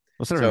do it.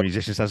 Well, so a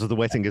musician says the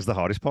waiting is the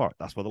hardest part.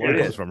 That's where the line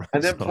comes from. Right?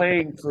 And then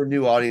playing for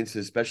new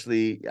audiences,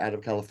 especially out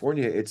of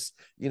California, it's,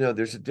 you know,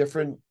 there's a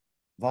different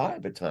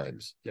vibe at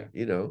times. Yeah.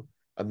 You know,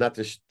 I'm not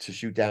to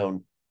shoot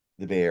down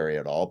the Bay Area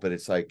at all, but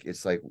it's like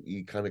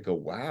you kind of go,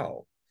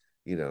 wow,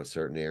 you know,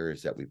 certain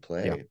areas that we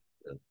play.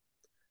 Yeah.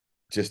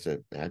 Just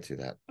to add to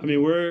that. I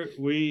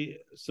mean,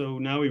 so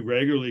now we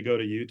regularly go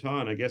to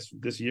Utah, and I guess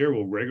this year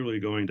we'll regularly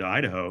going to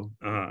Idaho.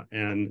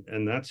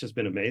 And that's just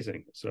been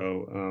amazing.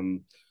 So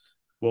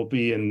we'll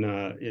be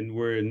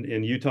we're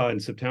in Utah in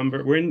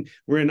September.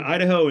 We're in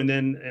Idaho, and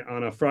then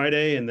on a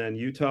Friday, and then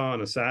Utah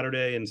on a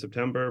Saturday in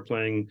September,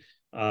 playing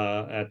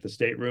at the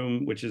State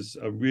Room, which is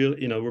a real,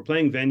 you know, we're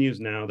playing venues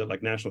now that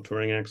like national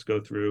touring acts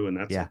go through, and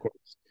that's of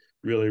course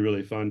really,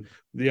 really fun.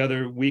 The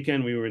other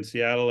weekend we were in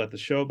Seattle at the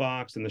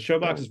Showbox, and the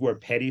Showbox is where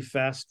Petty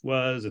Fest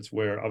was. It's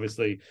where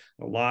obviously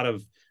a lot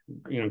of,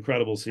 you know,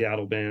 incredible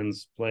Seattle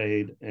bands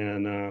played,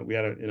 and we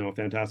had a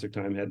fantastic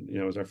time.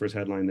 It was our first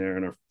headline there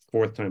and our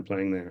fourth time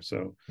playing there.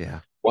 So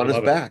one is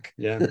back.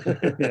 Let's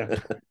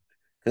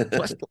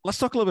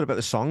talk a little bit about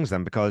the songs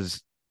then,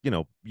 because you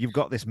know you've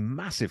got this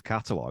massive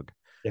catalog.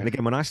 And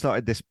again, when I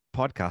started this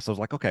podcast, I was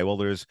like, okay, well,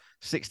 there's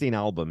 16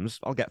 albums.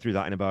 I'll get through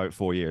that in about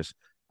 4 years.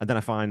 And then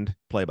I find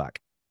Playback,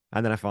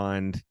 and then I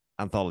find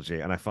Anthology,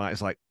 and I find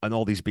it's like, and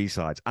all these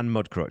B-sides and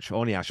Mudcrutch.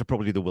 Oh, yeah, I should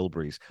probably do the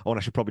Wilburys. Oh, and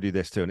I should probably do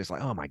this too. And it's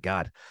like, oh my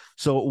God.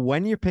 So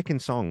when you're picking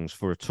songs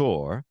for a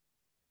tour,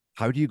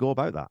 how do you go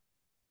about that?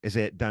 Is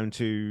it down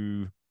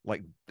to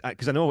like,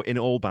 because I know in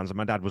old bands, and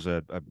my dad was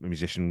a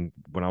musician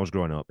when I was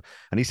growing up,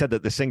 and he said that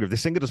if the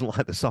singer doesn't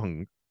like the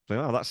song, like,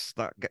 oh,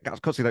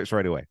 that cuts it out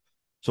straight away.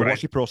 So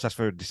what's your process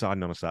for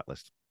deciding on a set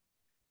list?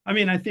 I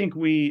mean, I think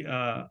we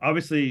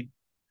obviously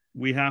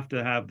we have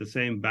to have the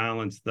same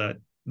balance that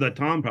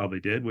Tom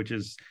probably did, which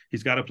is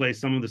he's got to play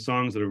some of the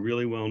songs that are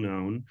really well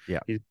known.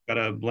 Yeah, he's got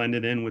to blend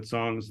it in with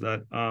songs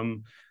that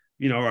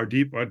you know, are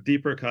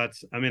deeper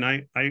cuts. I mean,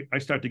 I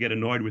start to get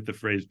annoyed with the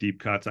phrase deep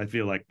cuts. I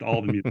feel like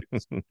all the music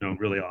is, you know,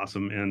 really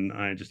awesome, and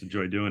I just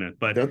enjoy doing it.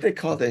 But don't they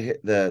call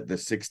the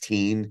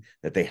 16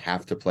 that they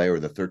have to play,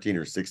 or the 13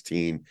 or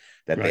 16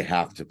 that they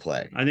have to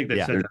play? I think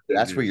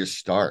that's where you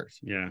start.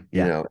 You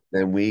know,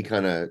 then we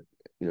kind of,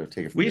 you know,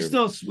 take it from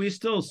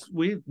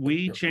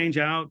we change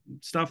out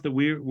stuff that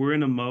we're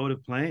in a mode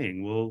of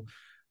playing.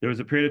 There was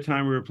a period of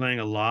time we were playing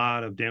a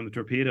lot of Damn the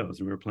Torpedoes,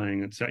 and we were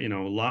playing, you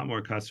know, a lot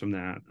more cuts from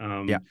that.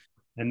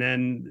 And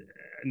then,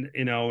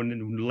 you know,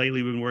 and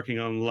lately we've been working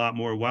on a lot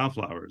more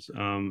Wildflowers,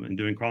 and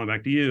doing Crawling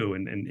Back to You,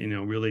 and you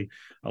know, really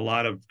a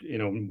lot of, you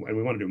know, and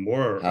we want to do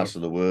more House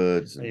of the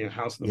Woods,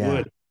 House of the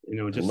Wood, you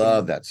know, just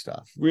love that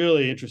stuff.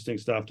 Really interesting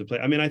stuff to play.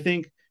 I mean, I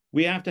think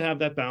we have to have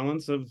that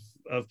balance of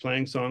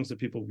playing songs that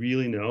people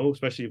really know,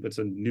 especially if it's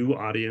a new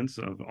audience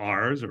of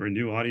ours or a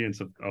new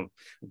audience of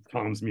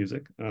Tom's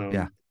music.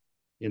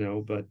 You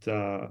know,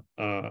 but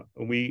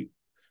we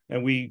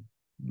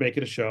make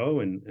it a show,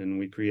 and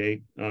we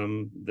create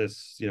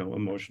this, you know,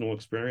 emotional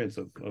experience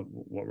of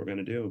what we're going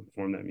to do,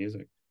 perform that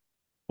music.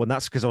 Well,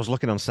 that's because I was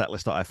looking on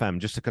setlist.fm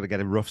just to kind of get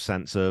a rough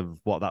sense of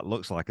what that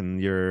looks like.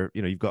 And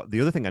you've got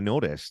the other thing I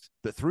noticed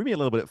that threw me a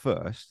little bit at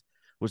first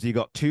was that you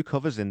got 2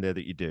 covers in there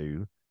that you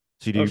do.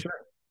 So you do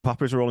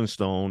Papa's Rolling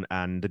Stone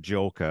and The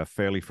Joker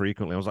fairly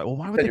frequently. I was like, well,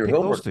 why would they pick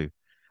those 2?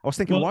 I was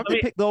thinking, why would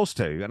they pick those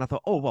 2? And I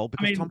thought, oh, well,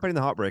 because Tom Petty and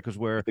the Heartbreakers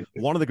were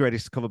one of the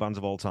greatest cover bands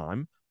of all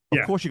time.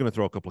 Of course, you're going to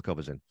throw a couple of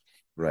covers in.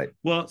 Right.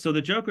 Well, so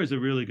The Joker is a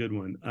really good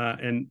one.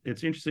 And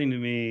it's interesting to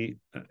me,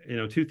 you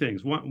know, 2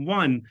 things.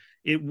 One,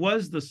 it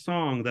was the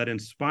song that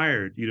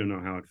inspired You Don't Know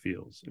How It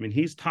Feels. I mean,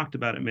 he's talked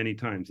about it many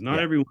times. Not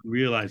everyone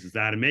realizes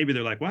that. And maybe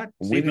they're like, what?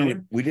 We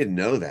didn't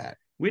know that.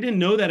 We didn't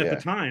know that at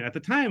the time. At the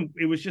time,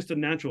 it was just a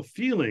natural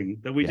feeling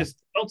that we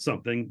just felt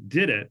something,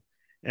 did it.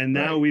 And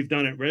now we've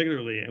done it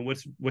regularly. And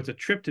what's a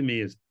trip to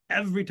me is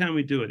every time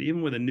we do it,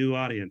 even with a new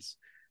audience,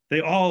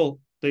 they all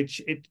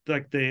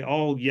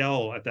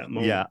yell at that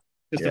moment.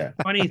 just a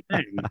funny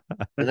thing.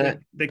 But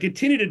they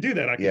continue to do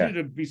that. I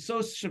continue to be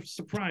so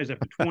surprised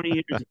after 20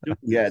 years of doing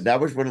this. That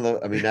was one of the,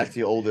 I mean, that's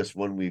the oldest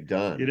one we've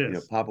done. It is. You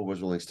know, Papa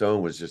Was Rolling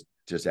Stone was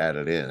just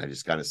added in. I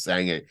just kind of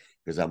sang it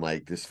because I'm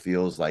like, this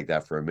feels like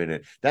that for a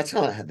minute. That's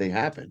how they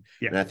happen.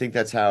 Yeah. And I think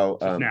that's how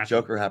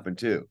Joker happened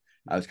too.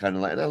 I was kind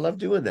of like, and I love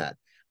doing that.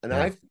 And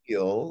I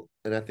feel,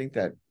 and I think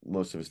that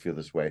most of us feel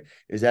this way,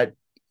 is that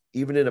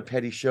even in a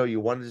petty show, you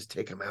want to just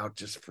take them out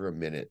just for a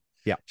minute.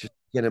 Yeah. Just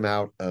get them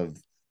out of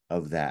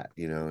that,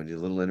 you know, and a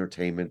little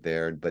entertainment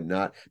there, but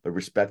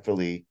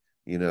respectfully,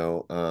 you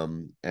know,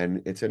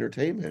 and it's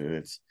entertainment and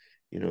it's,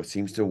 you know, it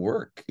seems to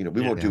work. You know,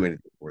 we won't do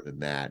anything more than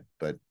that,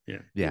 but you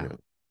know,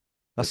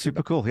 that's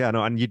super cool. Yeah,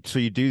 no, and you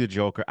do the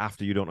Joker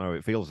after You Don't Know How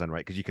It Feels, then,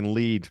 right? Because you can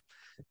lead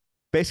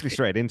basically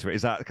straight into it.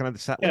 Is that kind of the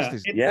set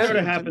list? It sort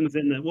of happens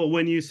in the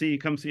when you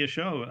come see a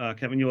show,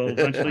 Kevin, you will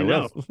eventually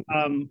know.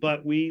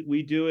 But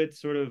we do it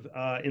sort of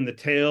in the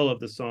tail of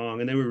the song,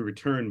 and then we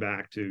return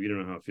back to You Don't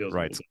Know How It Feels.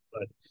 Right.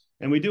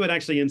 And we do it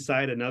actually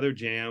inside another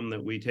jam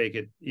that we take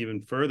it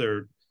even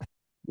further.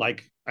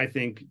 Like, I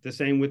think the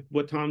same with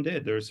what Tom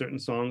did. There are certain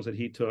songs that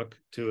he took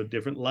to a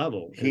different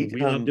level. And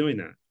we love doing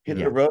that. Hit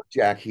the Road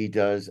Jack he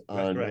does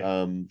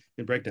on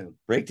in Breakdown.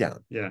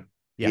 Yeah.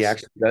 Yes. He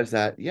actually does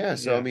that. Yeah.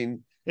 So I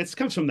mean, it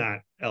comes from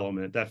that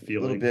element, that feeling.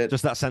 A little bit.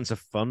 Just that sense of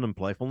fun and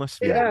playfulness.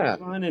 Yeah.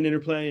 Fun and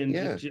interplay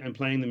and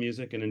playing the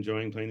music and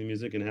enjoying playing the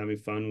music and having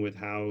fun with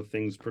how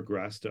things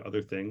progress to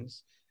other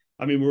things.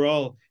 I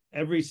mean,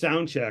 every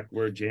sound check,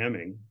 we're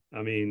jamming.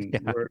 I mean,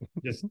 we're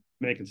just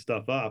making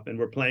stuff up and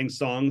we're playing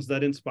songs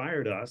that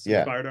inspired us,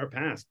 inspired our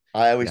past.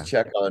 I always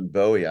check on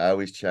Bowie. I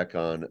always check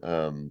on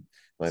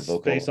my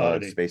vocal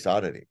Space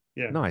Oddity.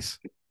 Yeah. Nice.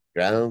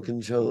 Ground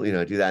Control, you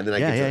know, do that. And then I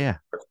get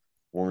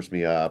warms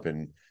me up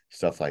and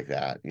stuff like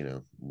that, you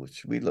know,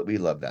 which we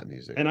love that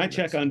music. And I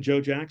check on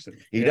Joe Jackson.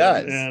 He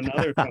does. And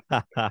other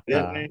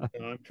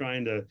I'm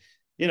trying to,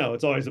 you know,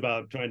 it's always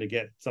about trying to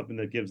get something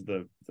that gives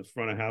the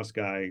front of house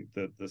guy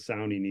the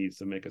sound he needs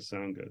to make us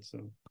sound good. So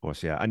of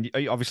course, yeah. And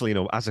obviously, you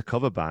know, as a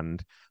cover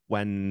band,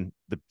 when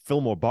the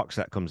Fillmore box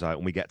set comes out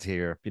and we get to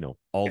hear, you know,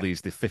 all the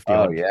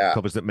 50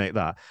 covers that make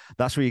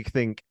that's where you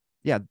think,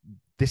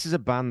 this is a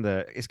band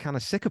that is kind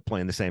of sick of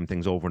playing the same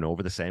things over and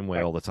over the same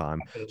way all the time.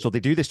 So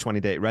they do this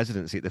 20-day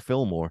residency at the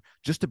Fillmore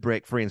just to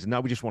break free and say, now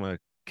we just want to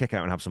kick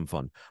out and have some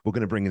fun. We're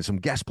going to bring in some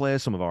guest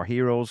players, some of our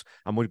heroes,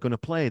 and we're going to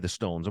play the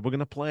Stones, and we're going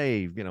to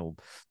play, you know,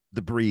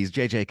 The Breeze,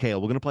 JJ Cale.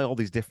 We're going to play all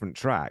these different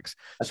tracks.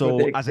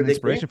 So as an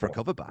inspiration for a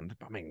cover band,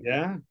 I mean,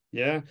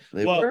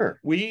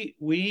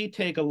 we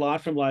take a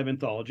lot from Live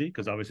Anthology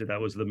because obviously that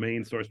was the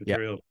main source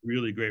material.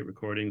 Really great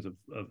recordings of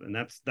and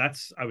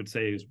that's I would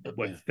say is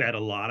what fed a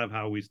lot of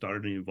how we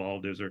started and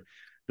evolved.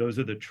 Those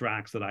are the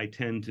tracks that I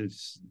tend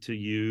to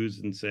use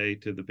and say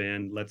to the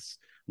band, let's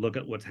look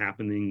at what's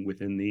happening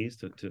within these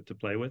to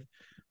play with.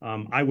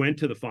 I went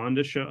to the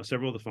Fonda show,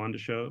 several of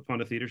the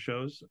Fonda Theater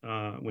shows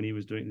when he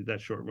was doing that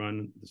short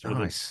run.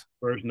 Nice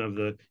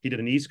version he did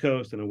an East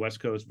Coast and a West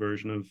Coast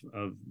version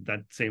of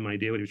that same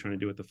idea, what he was trying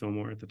to do at the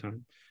Fillmore at the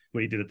time.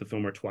 Well, he did it at the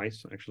Fillmore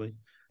twice, actually.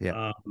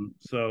 Yeah.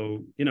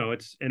 So, you know,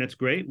 it was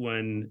great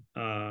when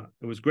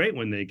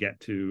they get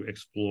to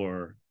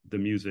explore the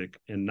music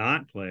and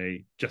not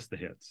play just the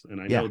hits. And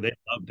I know they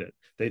loved it.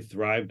 They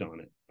thrived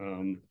on it.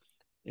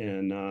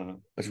 And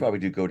that's why we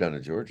do Go Down to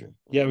Georgia.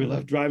 Yeah, we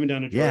love driving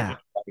down to Georgia.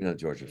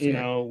 Georgia. You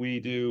know, we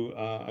do.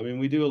 I mean,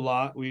 we do a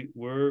lot.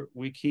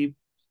 We keep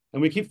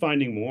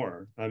finding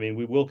more. I mean,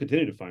 we will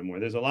continue to find more.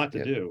 There's a lot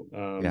to do.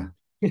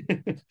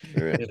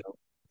 There is.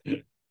 You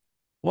know.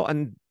 Well,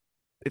 and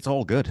it's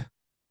all good.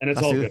 And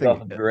it's all good.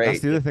 Great. That's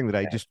the other thing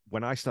that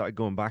when I started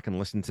going back and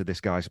listening to this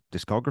guy's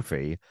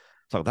discography,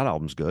 it's like, that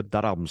album's good.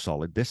 That album's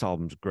solid. This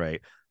album's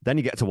great. Then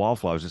you get to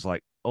Wildflowers. It's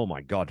like, oh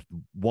my God,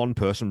 one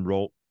person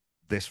wrote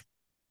this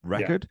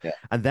record.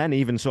 And then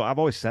even so, I've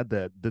always said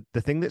that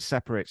the thing that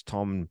separates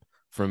Tom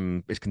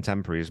from his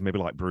contemporaries, maybe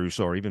like Bruce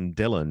or even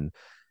Dylan,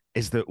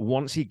 is that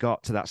once he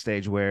got to that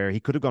stage where he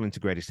could have gone into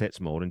greatest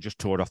hits mode and just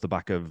toured off the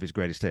back of his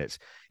greatest hits,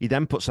 he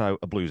then puts out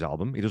a blues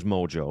album. He does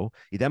Mojo.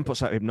 He then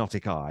puts out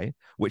Hypnotic Eye,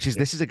 which is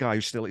this is a guy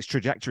who's still, his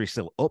trajectory is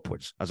still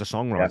upwards as a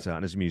songwriter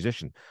and as a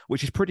musician,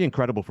 which is pretty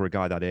incredible for a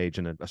guy that age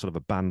and a sort of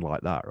a band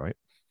like that, right?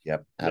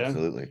 Yep,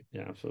 absolutely.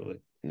 Yeah, absolutely.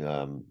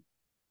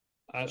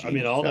 I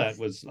mean, all that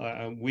was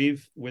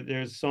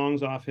there's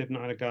songs off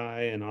Hypnotic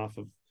Eye and off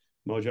of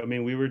Mojo. I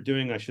mean, we were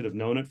doing I Should Have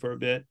Known It for a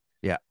bit.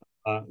 Yeah.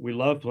 We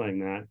love playing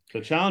that.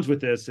 The challenge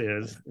with this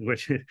is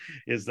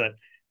that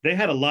they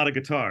had a lot of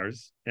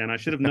guitars, and I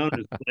Should Have Known It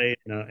to play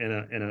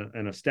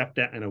in a step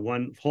down, in a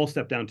one whole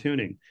step down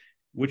tuning,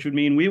 which would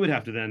mean we would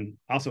have to then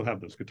also have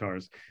those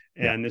guitars.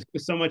 And there's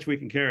just so much we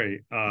can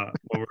carry while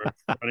we're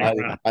running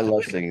around. I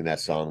love singing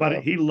that song,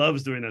 but he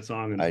loves doing that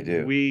song, and I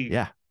do.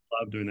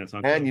 love doing that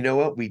song. And you know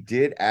what? We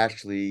did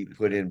actually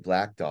put in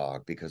Black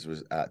Dog because it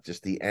was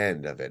just the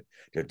end of it.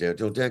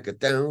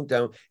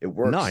 It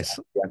works Nice.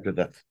 after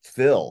the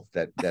fill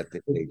that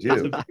they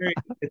do.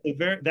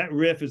 That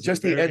riff is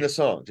just the end of the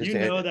song. Just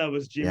that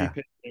was Jimmy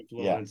Page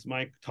influence.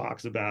 Mike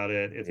talks about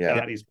it.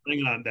 He's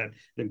playing on that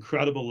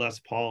incredible Les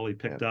Paul he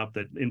picked up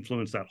that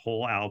influenced that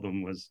whole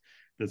album. Was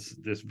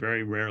this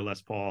very rare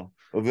Les Paul.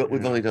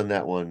 We've only done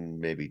that one,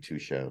 maybe 2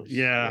 shows.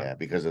 Yeah,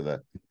 because of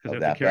that.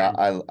 But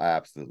I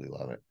absolutely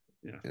love it.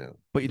 Yeah, you know.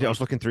 But I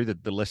was looking through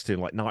the list too,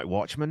 like Night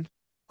Watchman.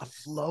 I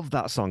love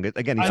that song.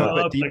 Again, you talk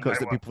about deep cuts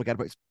that people forget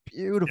about. It's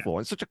beautiful.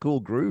 It's such a cool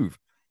groove.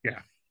 Yeah,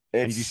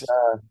 it's.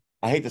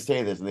 I hate to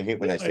say this, and they hate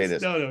when I say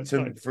this.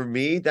 So for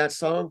me, that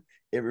song,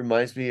 it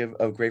reminds me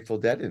of Grateful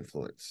Dead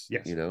influence.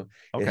 Yes, it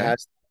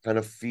has kind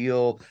of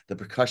feel the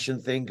percussion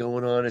thing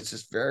going on. It's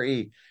just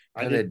very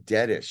kind of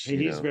deadish.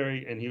 He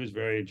was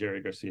very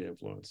Jerry Garcia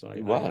influence.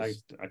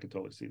 I could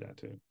totally see that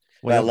too.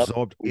 Well,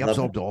 he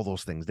absorbed all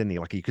those things, didn't he?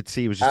 Like you could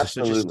see he was just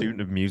such a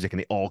student of music,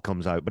 and it all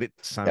comes out. But it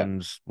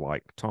sounds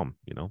like Tom,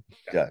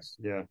 Yes.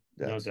 Yeah.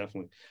 No,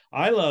 definitely.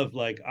 I love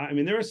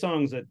there are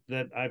songs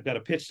that I've got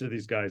to pitch to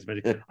these guys, but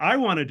I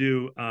want to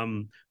do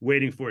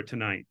 "Waiting for It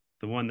Tonight,"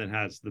 the one that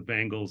has the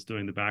Bangles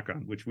doing the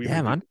background, which we do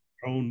our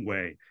own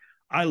way.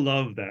 I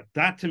love that.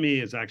 That to me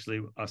is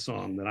actually a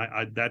song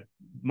that that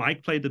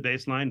Mike played the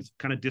bass line. It's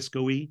kind of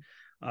disco-y,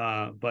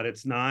 but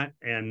it's not.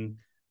 And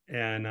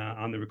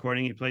on the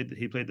recording he played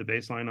the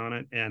bass line on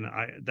it, and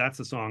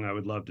that's a song I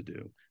would love to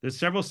do. There's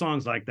several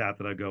songs like that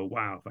I go,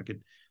 wow, if I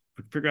could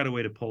figure out a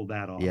way to pull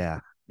that off.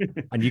 Yeah.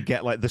 And you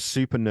get like the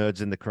super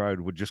nerds in the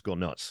crowd would just go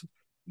nuts.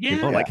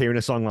 Yeah, like hearing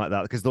a song like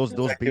that, because those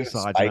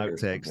B-sides and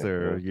outtakes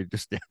there, you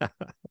just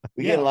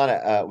we get a lot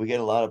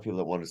of people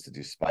that want us to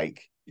do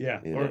Spike.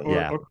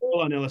 Or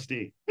Cole on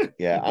LSD. I'm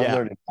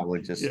learning that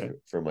one just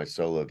for my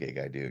solo gig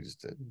I do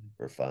just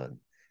for fun.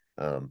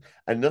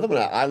 Another one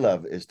I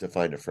love is To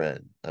Find a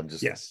Friend. I'm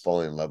just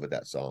falling in love with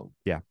that song.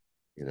 Yeah.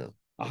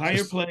 A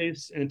Higher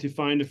Place and To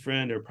Find a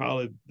Friend are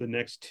probably the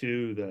next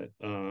two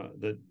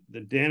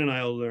that Dan and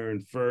I will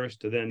learn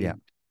first to then to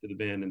the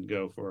band and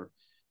go for.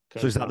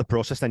 So is that the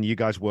process then? You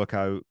guys work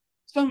out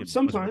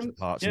sometimes the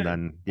parts and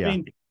then I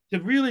mean, to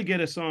really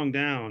get a song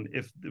down,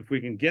 if we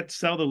can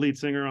sell the lead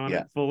singer on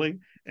it fully,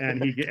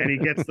 and he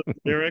gets the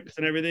lyrics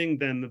and everything,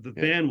 then the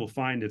band will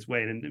find its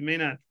way, and it may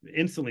not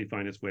instantly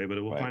find its way, but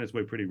it will find its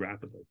way pretty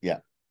rapidly. Yeah.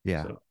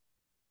 So.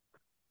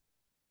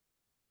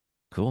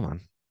 Cool,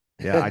 man.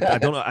 Yeah, I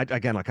don't know. I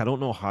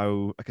don't know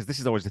how, because this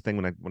is always the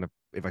thing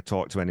if I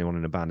talk to anyone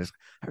in a band is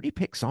how do you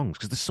pick songs?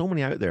 Because there's so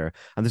many out there,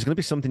 and there's going to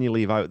be something you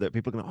leave out that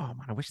people are going, oh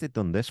man, I wish they'd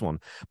done this one.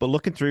 But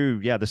looking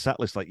through, the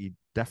set list,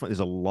 there's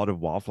a lot of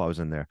Wildflowers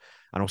in there,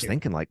 and I was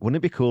thinking, wouldn't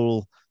it be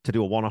cool to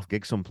do a one-off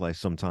gig sometime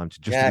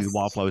to just do the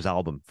Wildflowers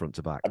album front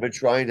to back? I've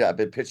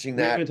been pitching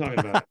that. We've been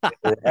talking about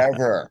it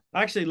forever.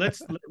 Actually,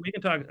 we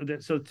can talk.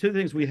 So 2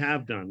 things we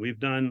have done.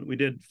 We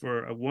did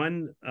for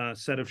one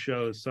set of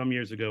shows some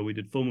years ago. We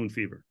did Full Moon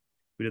Fever.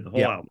 We did the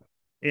whole album,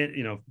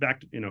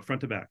 and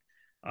front to back.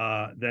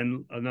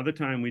 Then another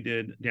time we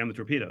did Damn the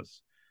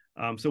Torpedoes.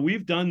 So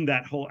we've done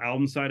that whole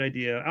album side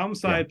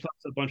plus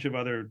a bunch of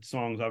other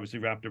songs obviously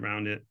wrapped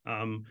around it.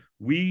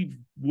 We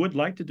would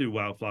like to do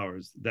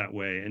Wildflowers that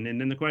way, and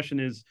then the question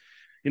is,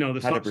 how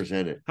to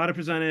present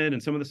it,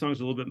 and some of the songs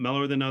are a little bit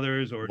mellower than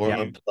others, or an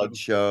unplugged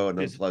show,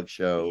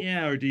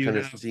 or do you kind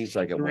have seems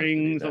like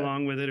strings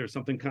along with it, or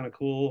something kind of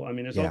cool? I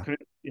mean, there's all kinds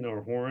of,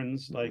 or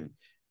horns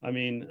I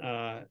mean,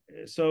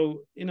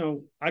 so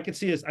I could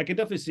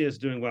definitely see us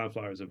doing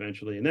Wildflowers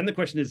eventually. And then the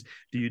question is,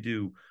 do you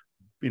do,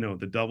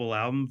 the double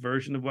album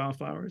version of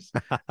Wildflowers?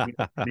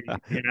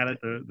 He added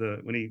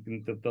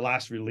the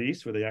last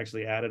release where they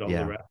actually added all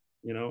the rap.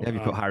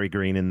 You put Harry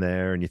Green in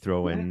there, and you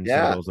throw in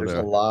there's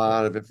a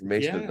lot of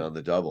information on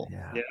the double.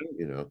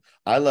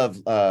 I love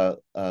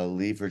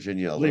Leave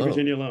Virginia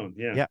Alone.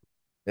 Yeah.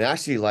 And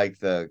actually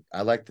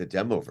I like the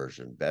demo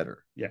version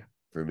better. Yeah.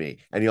 For me.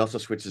 And he also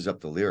switches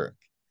up the lyric,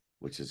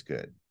 which is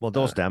good. Well,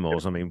 those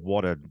demos, I mean,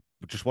 what a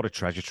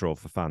treasure trove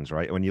for fans,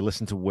 right? When you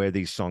listen to where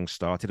these songs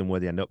started and where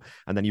they end up,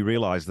 and then you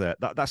realize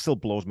that still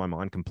blows my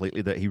mind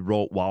completely that he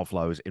wrote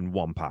Wildflowers in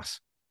one pass.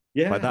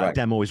 Yeah, that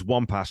demo is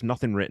one pass,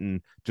 nothing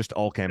written, just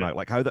all came out.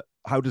 Like how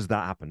does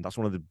that happen? That's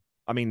one of the.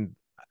 I mean,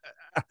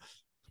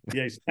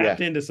 he's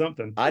tapped into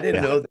something. I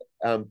didn't know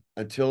that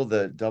until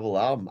the double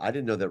album. I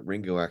didn't know that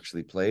Ringo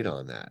actually played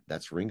on that.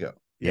 That's Ringo.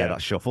 Yeah,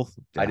 that shuffle.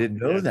 I didn't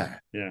know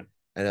that. Yeah,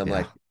 and I'm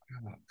like,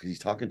 because he's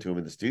talking to him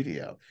in the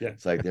studio. Yeah,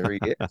 it's like there he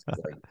is. It's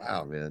like,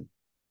 wow, man.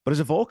 But as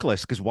a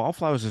vocalist, because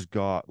Wildflowers has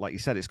got, like you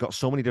said, it's got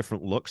so many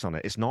different looks on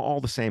it. It's not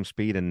all the same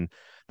speed, and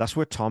that's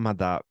where Tom had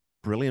that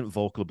brilliant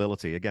vocal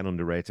ability, again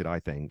underrated, I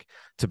think,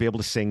 to be able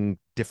to sing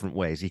different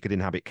ways. He could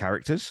inhabit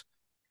characters.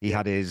 He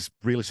had his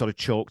really sort of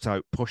choked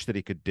out push that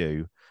he could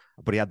do,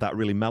 but he had that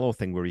really mellow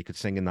thing where he could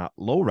sing in that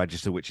low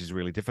register, which is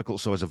really difficult.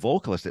 So as a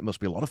vocalist, it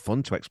must be a lot of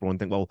fun to explore and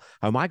think, well,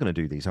 how am I going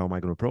to do these? How am I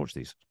going to approach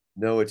these?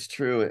 No, it's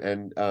true.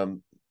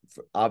 And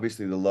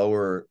obviously the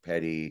lower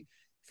Petty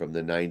from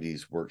the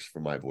 90s works for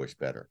my voice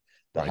better.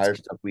 The higher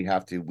stuff we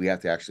have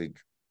to actually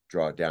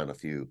draw it down a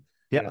few.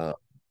 Yeah.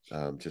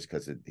 Just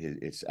because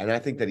it's, and I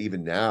think that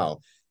even now,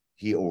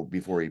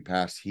 before he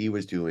passed, he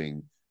was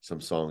doing some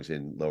songs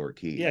in lower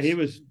keys. Yeah, he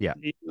was. Yeah,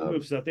 he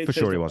moved stuff. For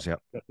sure he was. Yeah.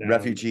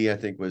 Refugee, I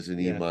think, was in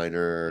E Yeah.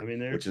 minor, I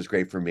mean, which is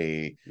great for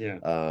me.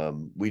 Yeah.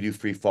 We Do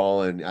Free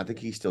Fallin'. I think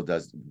he still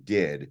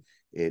did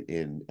it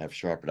in F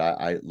sharp, but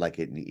I like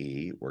it in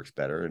E. It works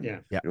better, and Yeah.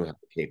 you don't have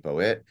to capo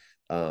it.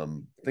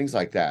 Things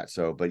like that.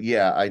 So, but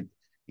yeah,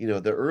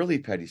 the early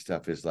Petty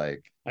stuff is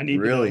like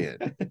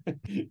brilliant.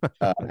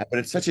 But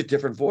it's such a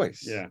different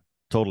voice. Yeah.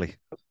 Totally.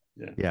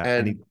 Yeah. Yeah.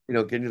 And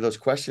getting to those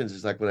questions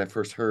is like when I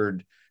first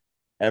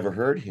ever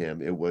heard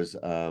him, it was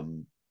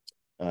what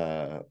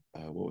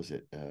was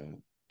it?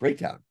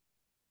 Breakdown.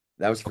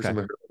 That was the first time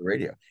I heard it on the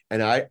radio.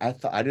 And I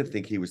thought, I didn't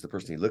think he was the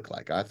person he looked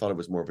like. I thought it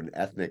was more of an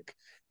ethnic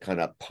kind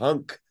of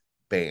punk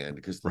band,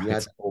 because he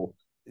had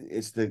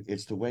it's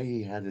the way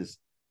he had his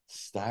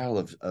style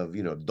of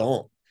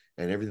Don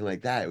and everything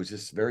like that. It was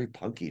just very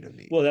punky to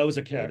me. Well, that was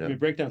a character. I mean,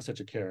 Breakdown's such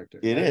a character.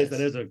 That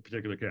is a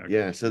particular character.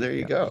 Yeah, so there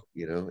you go.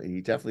 And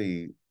he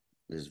definitely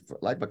is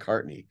like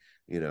McCartney,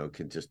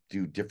 can just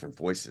do different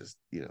voices,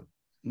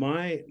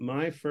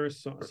 My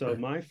first song, so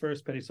my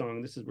first Petty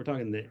song, we're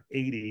talking the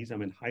 80s.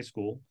 I'm in high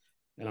school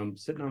and I'm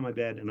sitting on my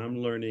bed and I'm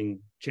learning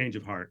Change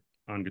of Heart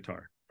on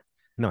guitar.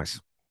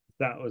 Nice.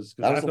 That was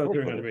because I was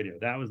hearing on the radio.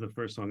 That was the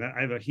first song. I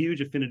have a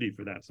huge affinity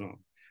for that song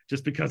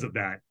just because of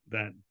that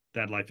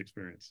life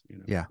experience,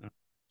 Yeah.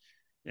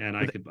 And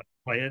I could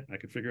play it, I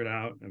could figure it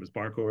out. It was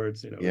bar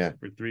chords,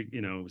 for three,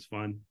 it was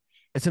fun.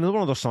 It's another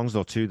one of those songs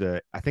though too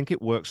that I think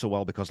it works so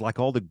well because like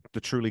all the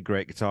truly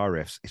great guitar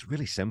riffs, it's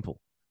really simple.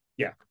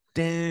 Yeah.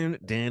 Down,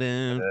 down,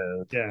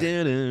 down,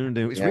 down,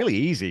 down. It's really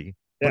easy,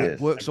 but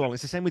it works so well.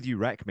 It's the same with You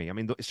Wreck Me. I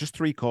mean, it's just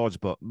 3 chords,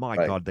 but my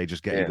God, they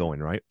just get you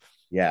going, right?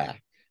 Yeah.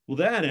 Well,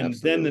 that and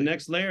then the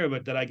next layer of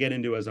it that I get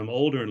into as I'm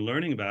older and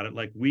learning about it,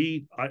 like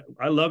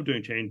I love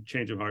doing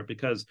Change of Heart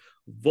because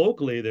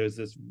vocally there's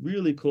this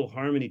really cool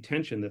harmony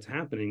tension that's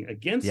happening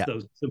against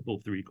those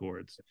simple 3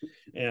 chords,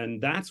 and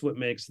that's what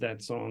makes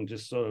that song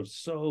just sort of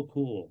so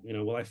cool.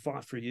 Well, I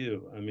fought for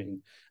you. I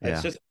mean,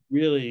 it's just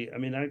really, I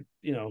mean, and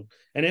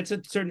it's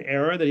a certain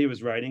era that he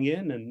was writing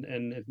in,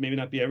 and it maybe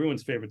not be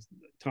everyone's favorite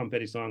Tom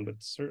Petty song, but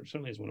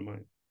certainly is one of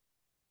mine.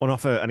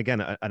 And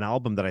again, an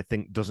album that I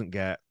think doesn't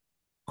get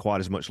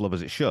quite as much love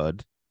as it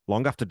should.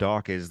 Long After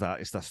Dark it's their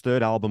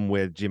 3rd album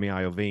with Jimmy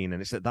Iovine,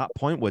 and it's at that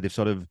point where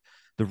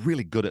they're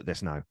really good at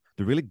this now.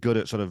 They're really good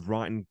at sort of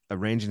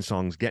arranging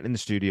songs, getting in the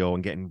studio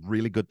and getting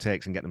really good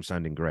takes and getting them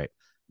sounding great.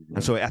 Yeah.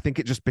 And so I think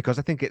because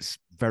I think it's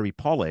very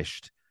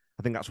polished,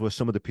 I think that's where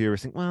some of the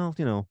purists think, well,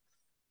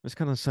 this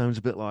kind of sounds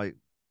a bit like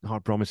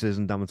Hard Promises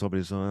and Damn the Top of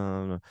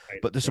It.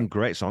 But there's some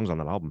great songs on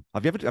that album.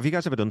 Have you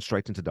guys ever done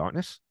Straight Into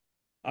Darkness?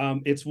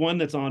 It's one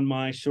that's on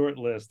my short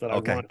list that I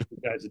want you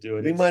guys to do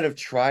it. We might have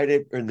tried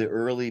it in the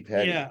early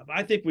Petty. Yeah,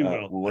 I think we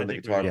will. One of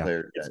the guitar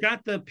players. It's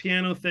got the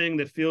piano thing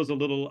that feels a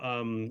little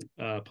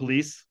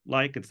Police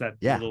like. It's that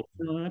little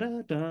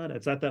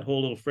it's got that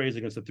whole little phrase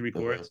against the 3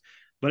 chords.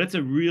 But it's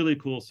a really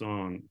cool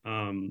song.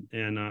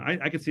 And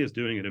I could see us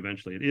doing it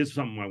eventually. It is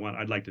something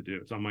I'd like to do.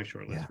 It's on my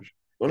short list for sure.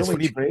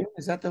 Runaway Train,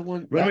 is that the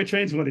one? Runaway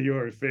Train's one of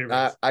your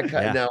favorites.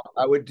 Now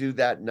I would do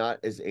that not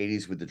as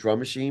 80s with the drum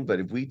machine,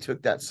 but if we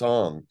took that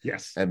song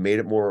and made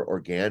it more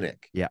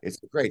organic,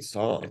 it's a great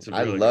song.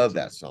 I love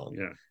that song.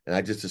 Yeah. And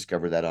I just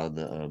discovered that on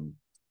the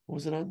what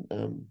was it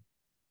on?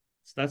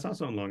 That's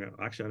also on Long.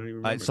 Actually, I don't even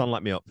remember. It's on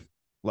Let Me Up.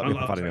 Let Me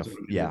Up, I've had enough.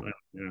 Yeah.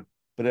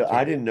 But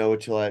I didn't know it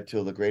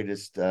till the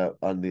greatest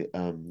on the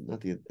not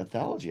the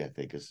Anthology. I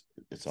think it's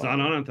not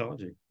on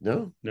Anthology.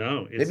 No,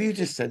 maybe you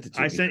just sent it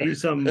to me. I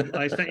found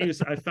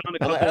a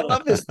couple. I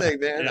love this thing,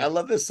 man. I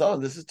love this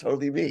song. This is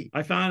totally me.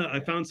 I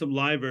found some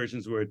live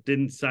versions where it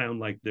didn't sound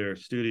like their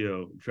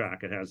studio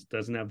track. It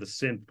doesn't have the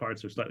synth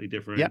parts are slightly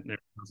different. Yeah.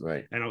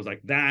 Right. And I was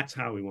like, that's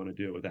how we want to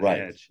do it with that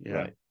edge. Yeah.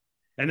 Right.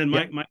 And then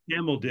Mike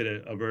Campbell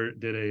did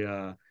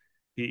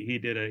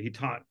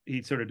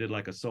he sort of did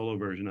like a solo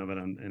version of it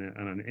on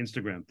an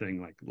Instagram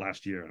thing like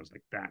last year. I was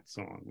like, that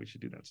song, we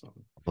should do that song.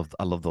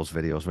 I love those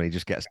videos when he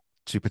just gets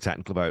super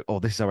technical about,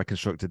 this is how I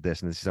constructed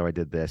this and this is how I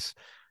did this.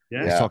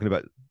 Yeah. He's talking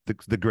about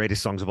the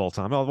greatest songs of all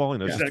time. Oh, well,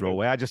 just throw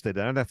away. I just did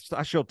that. And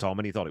I showed Tom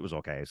and he thought it was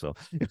okay. So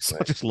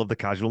I just love the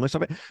casualness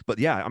of it. But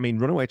yeah, I mean,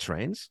 Runaway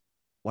Trains,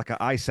 like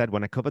I said,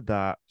 when I covered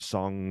that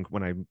song,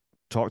 when I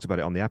talked about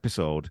it on the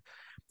episode,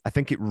 I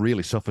think it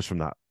really suffers from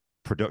that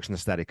production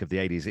aesthetic of the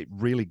 80s. It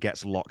really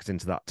gets locked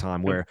into that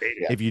time where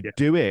if you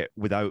do it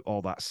without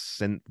all that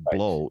synth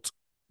bloat,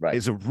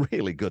 it's a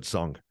really good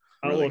song.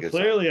 Really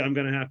clearly song. I'm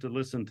going to have to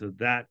listen to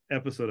that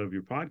episode of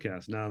your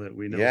podcast now that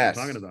we know what we're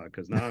talking about,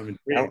 because now I'm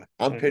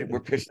intrigued.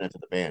 We're pitching that to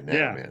the band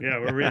now, man. Yeah,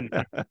 we're in.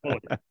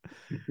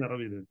 That'll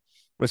be the...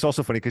 But it's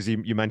also funny because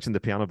you mentioned the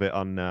piano bit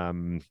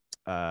on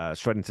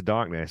Straight Into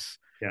Darkness.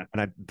 Yeah.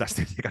 And that's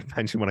the thing I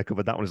mentioned when I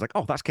covered that one. It's like,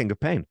 that's King of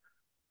Pain.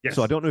 Yes.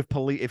 So I don't know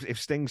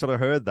if Sting sort of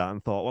heard that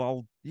and thought, well,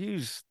 I'll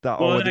use that,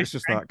 or it's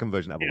just that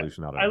conversion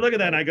evolution. I look at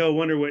that and I go,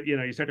 wonder what,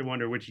 you start to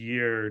wonder which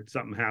year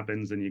something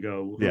happens and you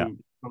go,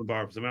 on the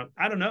bar for some out.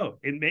 I don't know.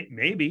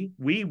 Maybe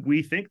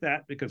we think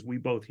that because we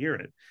both hear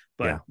it,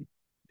 but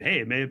hey,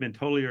 it may have been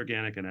totally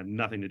organic and had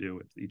nothing to do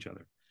with each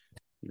other.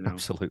 You know?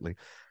 Absolutely.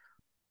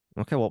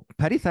 Okay, well,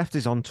 Petty Theft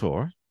is on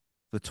tour,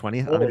 the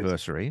 20th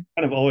anniversary.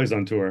 Kind of always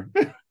on tour.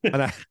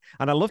 and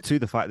I love too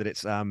the fact that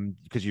it's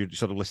because you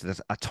sort of listed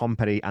as a Tom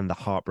Petty and the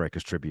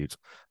Heartbreakers tribute,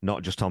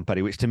 not just Tom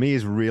Petty, which to me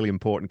is really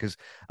important because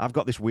I've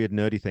got this weird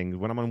nerdy thing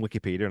when I'm on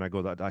Wikipedia and I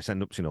go that I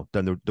send up,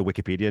 down the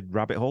Wikipedia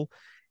rabbit hole.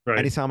 Right.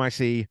 Anytime I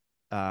see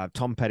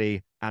Tom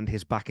Petty and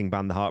his backing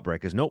band, the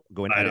Heartbreakers, nope,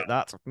 go and edit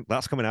that.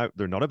 That's coming out.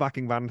 They're not a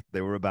backing band;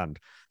 they were a band.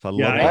 So I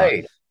love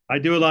that. I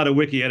do a lot of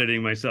wiki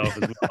editing myself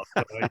as well.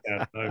 So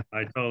yeah,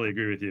 I totally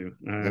agree with you.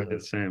 It's the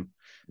same.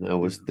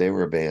 They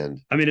were a band.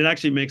 I mean, it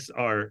actually makes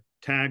our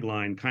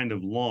tagline kind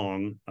of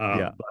long.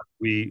 But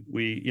we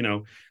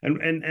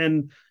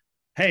and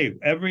hey,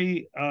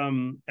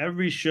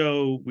 every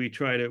show we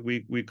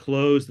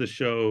close the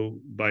show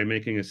by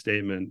making a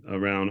statement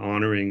around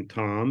honoring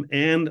Tom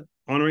and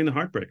honoring the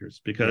Heartbreakers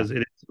because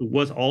it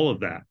was all of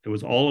that. It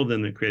was all of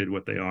them that created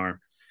what they are.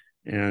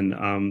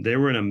 And they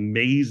were an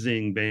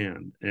amazing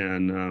band,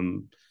 and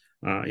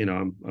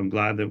I'm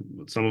glad that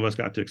some of us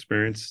got to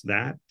experience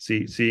that,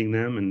 seeing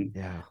them, and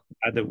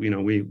glad that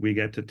we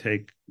get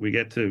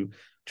to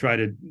try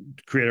to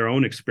create our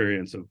own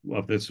experience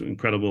of this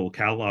incredible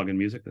catalog and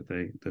music that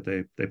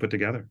they put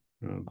together.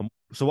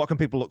 So, what can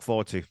people look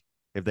forward to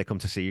if they come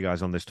to see you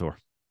guys on this tour?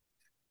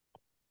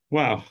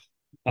 Wow.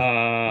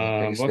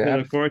 What can they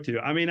look forward to?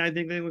 I mean, I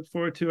think they look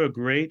forward to a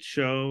great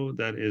show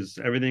that is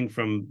everything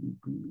from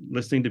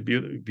listening to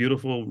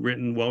beautiful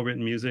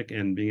well-written music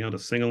and being able to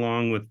sing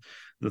along with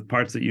the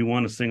parts that you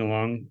want to sing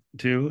along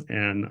to,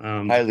 and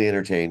highly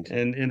entertained,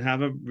 and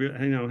have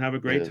a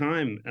great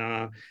time,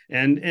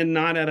 and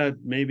not at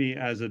maybe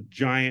as a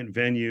giant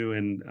venue,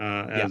 and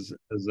as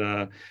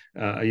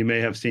you may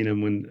have seen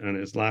him in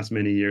his last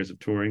many years of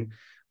touring.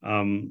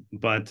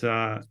 But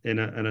in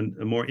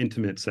a more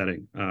intimate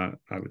setting, I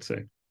would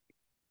say.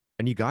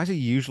 And you guys are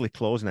usually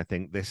closing, I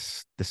think, the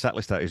set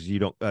list out is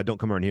You Don't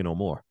Come Around Here No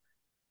More,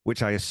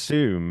 which I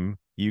assume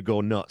you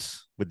go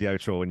nuts with the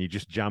outro and you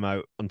just jam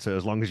out until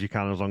as long as you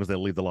can, as long as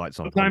they'll leave the lights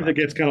on. Sometimes it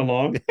gets kind of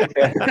long.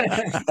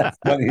 That's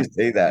funny you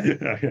say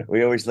that. Yeah.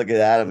 We always look at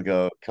Adam and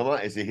go, "Come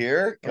on, is he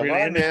here? Come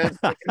on, man,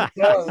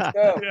 let's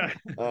go." Yeah.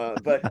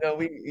 But no,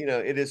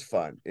 it is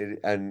fun,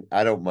 and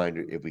I don't mind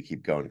if we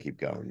keep going.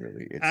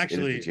 Really, it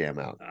is jam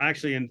out.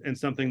 Actually, and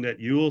something that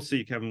you will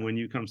see, Kevin, when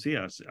you come see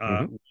us,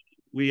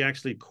 we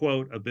actually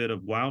quote a bit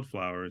of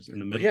Wildflowers in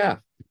the middle. Yeah.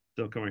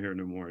 Don't Come Around Here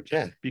No More.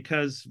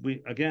 Because why'd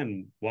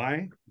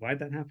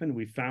that happen?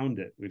 We found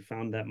it. We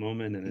found that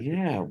moment, and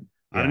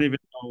I don't even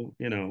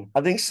know. I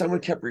think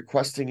someone kept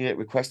requesting it.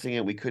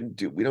 We don't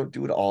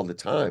do it all the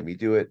time. We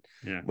do it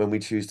when we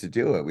choose to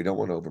do it. We don't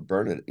want to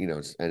overburn it,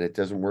 and it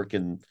doesn't work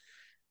in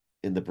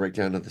the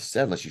breakdown of the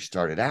set unless you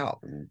start it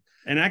out.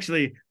 And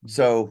actually,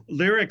 so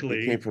lyrically,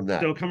 it came from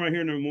that. Don't Come Around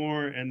Here No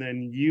More, and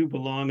then You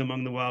Belong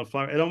Among the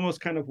Wildflowers. It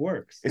almost kind of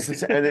works.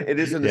 And it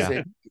is in the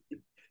same.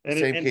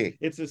 Same key.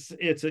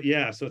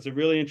 So it's a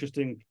really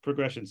interesting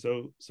progression.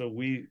 So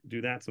we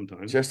do that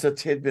sometimes. Just a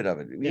tidbit of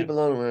it. You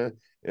belong.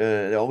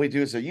 All we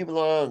do is say, "You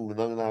belong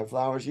among our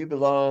flowers. You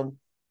belong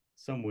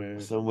somewhere,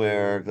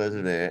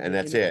 and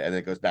that's it. And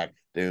it goes back.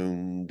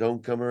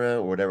 Don't come around,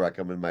 or whatever. I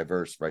come in my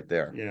verse right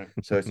there. Yeah.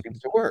 So it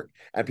seems to work.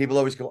 And people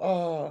always go,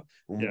 "Oh,"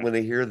 when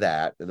they hear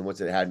that, and then once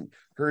they hadn't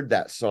heard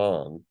that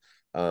song,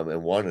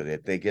 and wanted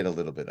it, they get a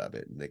little bit of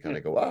it, and they kind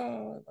of go, "Oh,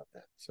 I love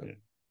that." So. Yeah.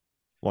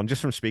 Well, and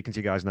just from speaking to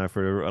you guys now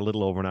for a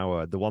little over an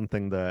hour, the one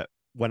thing that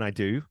when I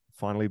do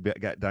finally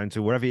get down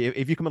to wherever,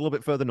 if you come a little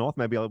bit further north,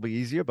 maybe it'll be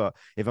easier. But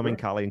if I'm in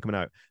Cali and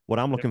coming out, what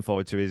I'm looking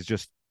forward to is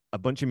just a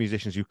bunch of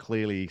musicians who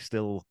clearly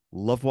still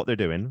love what they're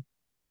doing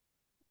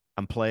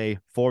and play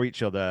for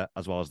each other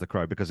as well as the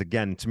crowd. Because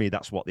again, to me,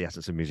 that's what the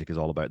essence of music is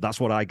all about. That's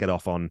what I get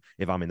off on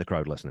if I'm in the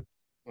crowd listening.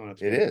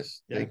 It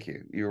is. Thank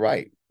you. You're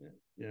right.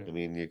 Yeah. I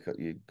mean,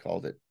 you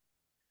called it.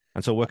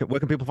 And so where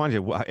can people find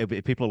you?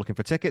 If people are looking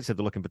for tickets, if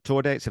they're looking for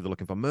tour dates, if they're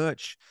looking for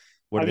merch,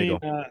 where do they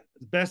go?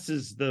 Best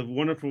is the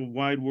wonderful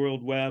wide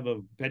world web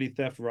of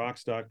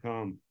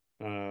pettytheftrocks.com,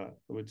 I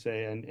would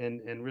say.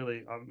 And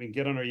really, I mean,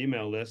 get on our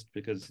email list,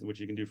 which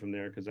you can do from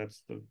there, because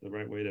that's the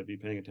right way to be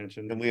paying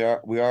attention. And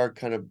we are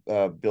kind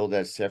of billed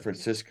as San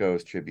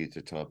Francisco's tribute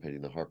to Tom Petty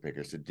and the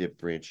Heartbreakers to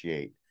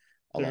differentiate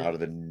out of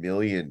the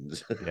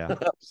millions. Yeah.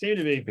 seem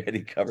to be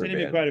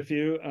quite a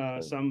few.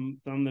 Some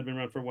that have been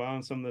around for a while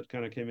and some that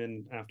kind of came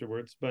in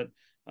afterwards. But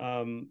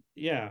I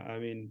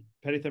mean,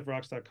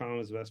 pettytheftrocks.com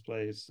is the best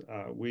place.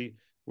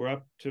 We're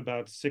up to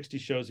about 60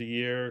 shows a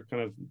year,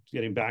 kind of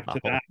getting back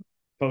to that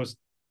post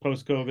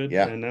COVID.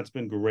 And that's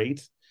been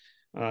great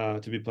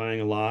to be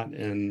playing a lot.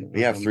 And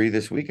we have 3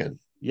 this weekend.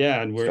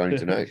 Yeah, and we're starting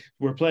tonight.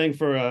 We're playing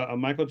for a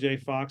Michael J.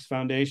 Fox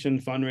Foundation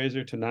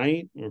fundraiser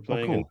tonight. We're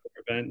playing an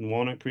event in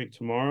Walnut Creek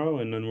tomorrow,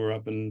 and then we're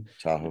up in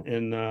Tahoe,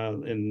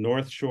 in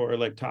North Shore,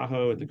 Lake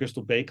Tahoe, at the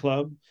Crystal Bay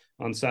Club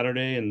on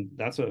Saturday, and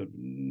that's a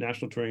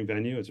national touring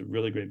venue. It's a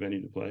really great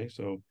venue to play.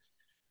 So,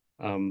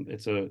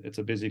 it's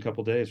a busy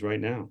couple days right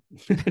now.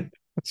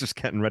 It's just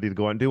getting ready to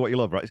go out and do what you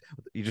love, right?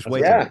 You just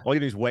wait. All you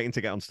do is waiting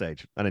to get on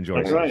stage and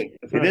enjoy That's it. right.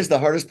 It is the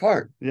hardest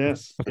part.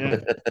 Yes. Yeah.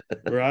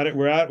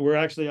 We're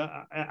actually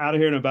out of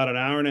here in about an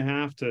hour and a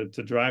half to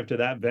drive to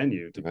that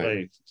venue to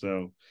play.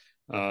 So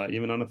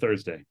even on a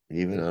Thursday.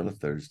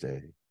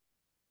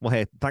 Well,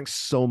 hey, thanks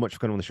so much for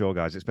coming on the show,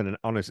 guys. It's been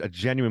a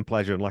genuine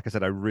pleasure. And like I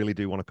said, I really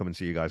do want to come and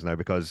see you guys now,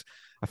 because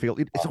I feel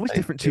it's always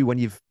different too when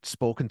you've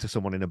spoken to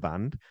someone in a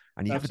band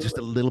and you have just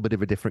a little bit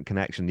of a different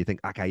connection. You think,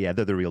 okay, yeah,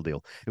 they're the real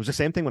deal. It was the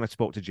same thing when I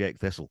spoke to Jake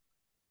Thistle,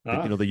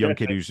 the young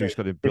kid who's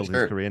got to build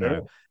his career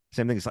now.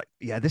 Same thing. It's like,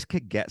 yeah, this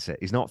kid gets it.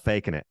 He's not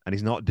faking it, and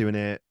he's not doing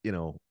it,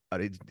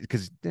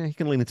 because he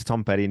can lean into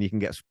Tom Petty and you can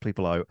get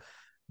people out,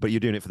 but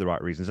you're doing it for the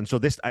right reasons. And so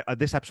this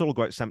episode will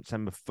go out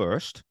September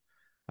 1st.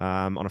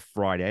 On a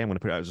Friday. I'm going to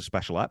put it out as a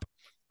special app.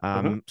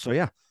 So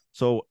yeah.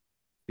 So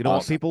you know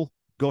what, people,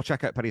 go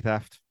check out Petty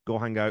Theft. Go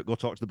hang out. Go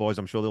talk to the boys.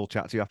 I'm sure they'll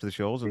chat to you after the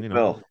shows. And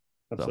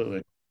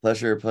absolutely.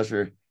 Pleasure.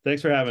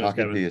 Thanks for having us,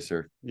 Talking Kevin. to you,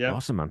 sir. Yeah.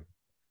 Awesome, man.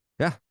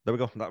 Yeah. There we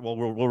go.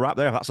 We'll wrap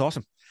there. That's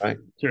awesome. All right.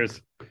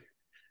 Cheers.